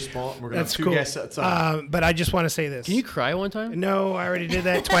take your spot. And we're going to That's have two cool. guests at a time. But I just want to say this. Can you cry one time? No, I already did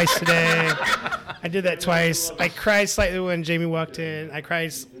that twice today. I did that twice. I cried slightly when Jamie walked in. I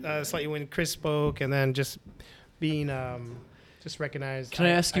cried slightly when Chris spoke, and then just being just recognized. Can I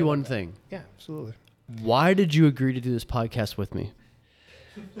ask you love one that. thing? Yeah, absolutely. Why did you agree to do this podcast with me?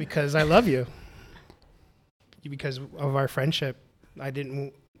 Because I love you. Because of our friendship. I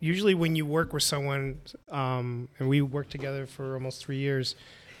didn't. Usually, when you work with someone, and we worked together for almost 3 years.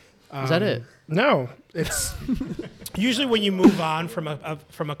 Is that it? No, it's usually when you move on from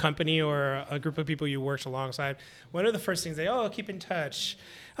a company or a group of people you worked alongside. One of the first things keep in touch.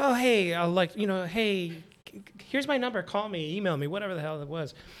 Oh, hey, I'll hey, here's my number. Call me, email me, whatever the hell it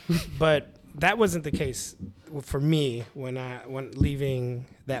was. But that wasn't the case for me when leaving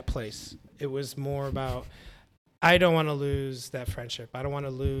that place. It was more about I don't want to lose that friendship. I don't want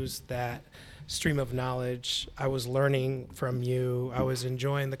to lose that stream of knowledge. I was learning from you. I was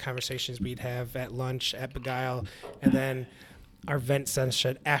enjoying the conversations we'd have at lunch at Beguile, and then our vent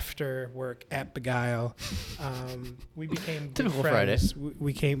session after work at Beguile. We became good Typical friends.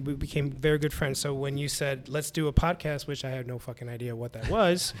 We became very good friends. So when you said let's do a podcast, which I had no fucking idea what that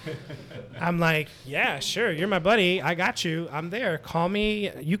was, I'm like, yeah, sure. You're my buddy. I got you. I'm there. Call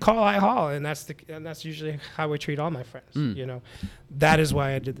me. You call, I haul, and that's usually how I treat all my friends. You know, that is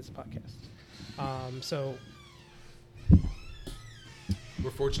why I did this podcast. So we're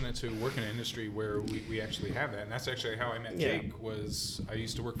fortunate to work in an industry where we actually have that, and that's actually how I met Yeah. Jake. Was I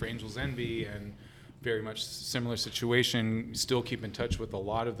used to work for Angels Envy, and very much similar situation. Still keep in touch with a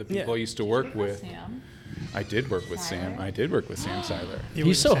lot of the people I used to work with. Sam. I did work with Sam. I did work with Sam Seiler.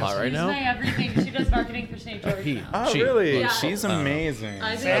 He's so hot right She's now. my everything. She does marketing for St. George now. Oh, She- really? Yeah. She's amazing.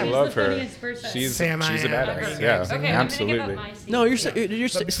 I I, think she's love the her. funniest person. She's Sam, a I am. badass. Okay, Yeah, Okay, I'm absolutely. gonna give up my seat. No, you're so-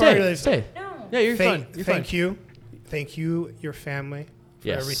 stay. before I really Stay. No. Yeah, you're fine. You're fine. Thank you, your family, for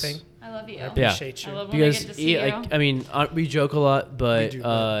Yes. everything. I love you. I appreciate you. I love when I Because get to see you. I mean, we joke a lot, but We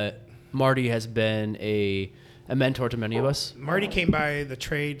do, Marty has been a mentor to many of us. Marty came by the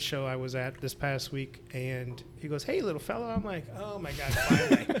trade show I was at this past week, and he goes, "Hey, little fellow." I'm like, "Oh my God,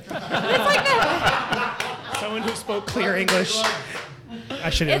 finally!" Someone who spoke clear English. I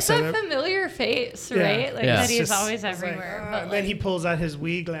should have It's said a that. familiar face, Yeah. right? Like Yeah. that It's he's just- always it's like, everywhere. and but then like, he pulls out his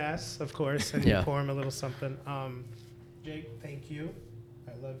wee glass, of course, and Yeah. you pour him a little something. Jake, thank you.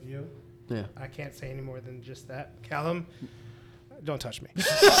 I love you. Yeah. I can't say any more than just that. Callum, don't touch me.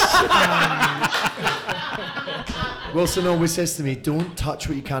 Wilson always says to me, "Don't touch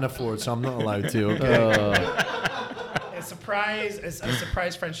what you can't afford," so I'm not allowed to. Okay. A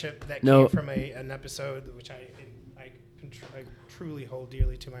surprise friendship that No. came from an episode which I truly hold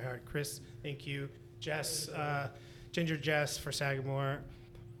dearly to my heart. Chris, thank you. Jess, Ginger Jess for Sagamore.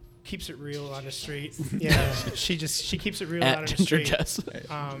 keeps it real on the street. Yeah, she keeps it real At on the Ginger street. Jess.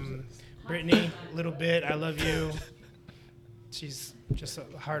 Brittany, little bit. I love you. She's just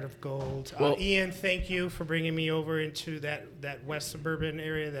a heart of gold. Well- Ian, thank you for bringing me over into that West Suburban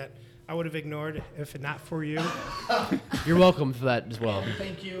area that I would have ignored if not for you. You're welcome for that as well.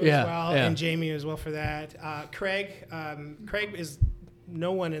 Thank you Yeah, as well, yeah. and Jamie as well for that. Craig is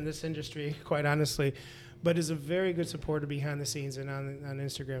no one in this industry, quite honestly, but is a very good supporter behind the scenes and on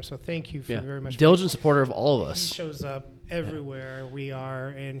Instagram. So thank you very much. Diligent supporter of all of He us. shows up everywhere we are,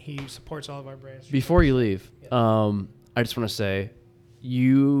 and he supports all of our brands. Before you leave, I just want to say,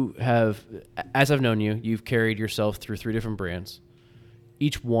 you have, as I've known you, you've carried yourself through 3 different brands.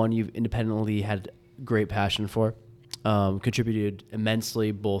 Each one you've independently had great passion for, contributed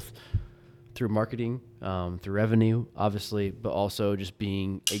immensely both through marketing, through revenue, obviously, but also just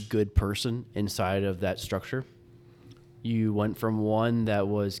being a good person inside of that structure. You went from one that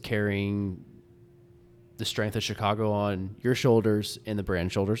was carrying the strength of Chicago on your shoulders and the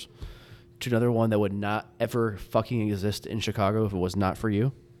brand shoulders, to another one that would not ever fucking exist in Chicago if it was not for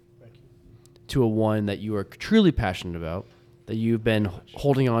you, to a one that you are truly passionate about, that you've been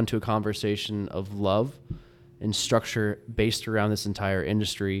holding on to a conversation of love and structure based around this entire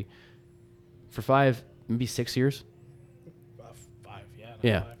industry for 5, maybe 6 years. 5, yeah.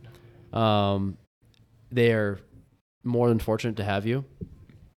 Yeah. 5. They are more than fortunate to have you.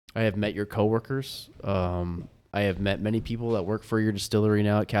 I have met your coworkers. I have met many people that work for your distillery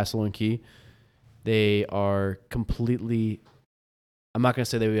now at Castle and Key. They are completely, I'm not going to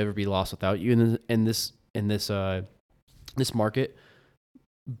say they would ever be lost without you in this market,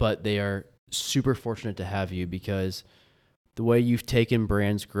 but they are super fortunate to have you because the way you've taken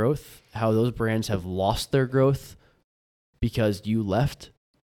brands' growth, how those brands have lost their growth because you left,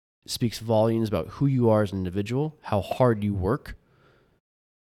 speaks volumes about who you are as an individual, how hard you work,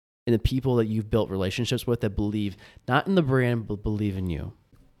 and the people that you've built relationships with that believe not in the brand, but believe in you.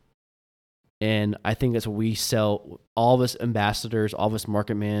 And I think that's what we sell, all of us ambassadors, all of us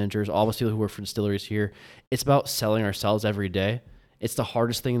market managers, all of us people who work for distilleries here. It's about selling ourselves every day. It's the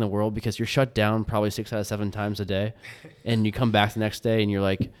hardest thing in the world because you're shut down probably 6 out of 7 times a day. And you come back the next day and you're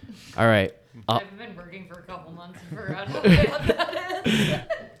like, all right. I've been working for a couple months and forgot how bad that is.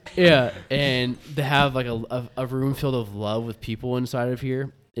 Yeah. And to have like a room filled of love with people inside of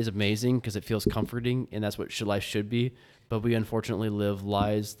here is amazing because it feels comforting, and that's what life should be. But we unfortunately live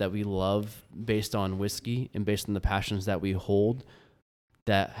lives that we love based on whiskey and based on the passions that we hold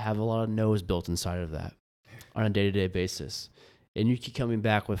that have a lot of no's built inside of that on a day-to-day basis. And you keep coming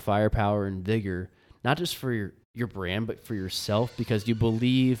back with firepower and vigor, not just for your brand, but for yourself, because you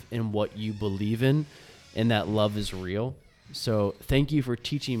believe in what you believe in, and that love is real. So thank you for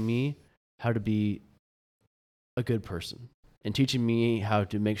teaching me how to be a good person and teaching me how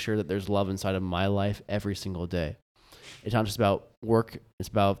to make sure that there's love inside of my life every single day. It's not just about work. It's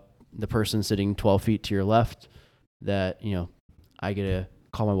about the person sitting 12 feet to your left that, I get to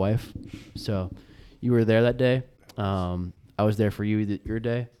call my wife. So you were there that day. I was there for you your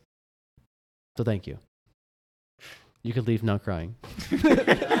day. So thank you. You can leave now crying.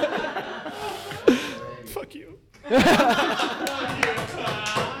 Fuck you.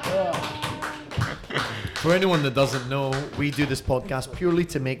 For anyone that doesn't know, we do this podcast purely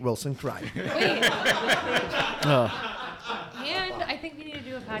to make Wilson cry. Wait. Oh. And I think we need to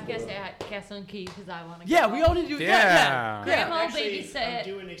do a podcast at Castle and Key because I want to. Yeah, we all need to do Yeah. Grandma Actually, babysit. I'm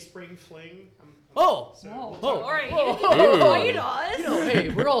doing a spring fling. Oh. Whoa. Whoa. All right. Whoa. Join us. Hey,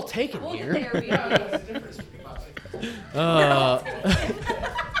 we're all taken We'll here. get there,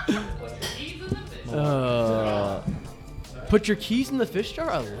 Put your keys in the fish jar?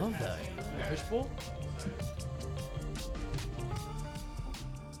 I love that. Fishbowl?